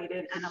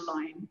 isolated, and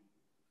alone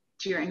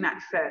during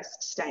that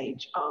first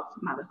stage of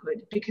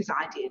motherhood, because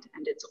I did,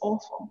 and it's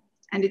awful.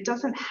 And it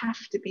doesn't have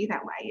to be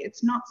that way.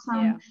 It's not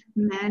some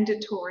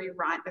mandatory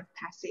rite of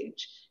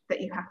passage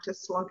that you have to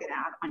slog it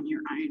out on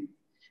your own.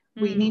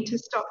 We need to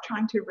stop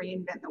trying to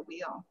reinvent the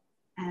wheel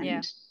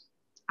and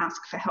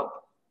ask for help.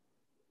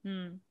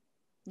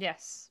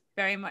 Yes,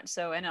 very much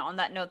so. And on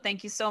that note,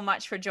 thank you so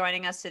much for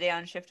joining us today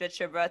on Shift with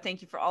Shubhra.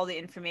 Thank you for all the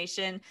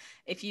information.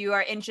 If you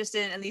are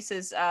interested in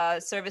Elise's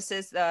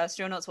services, the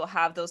show notes will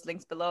have those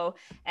links below,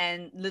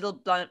 and Little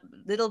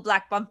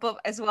Black Bump Up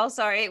as well,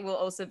 will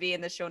also be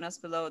in the show notes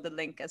below, the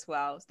link as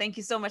well. Thank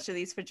you so much,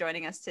 Elise, for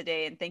joining us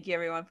today. And thank you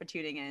everyone for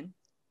tuning in.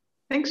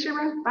 Thanks,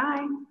 Shubhra.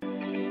 Bye.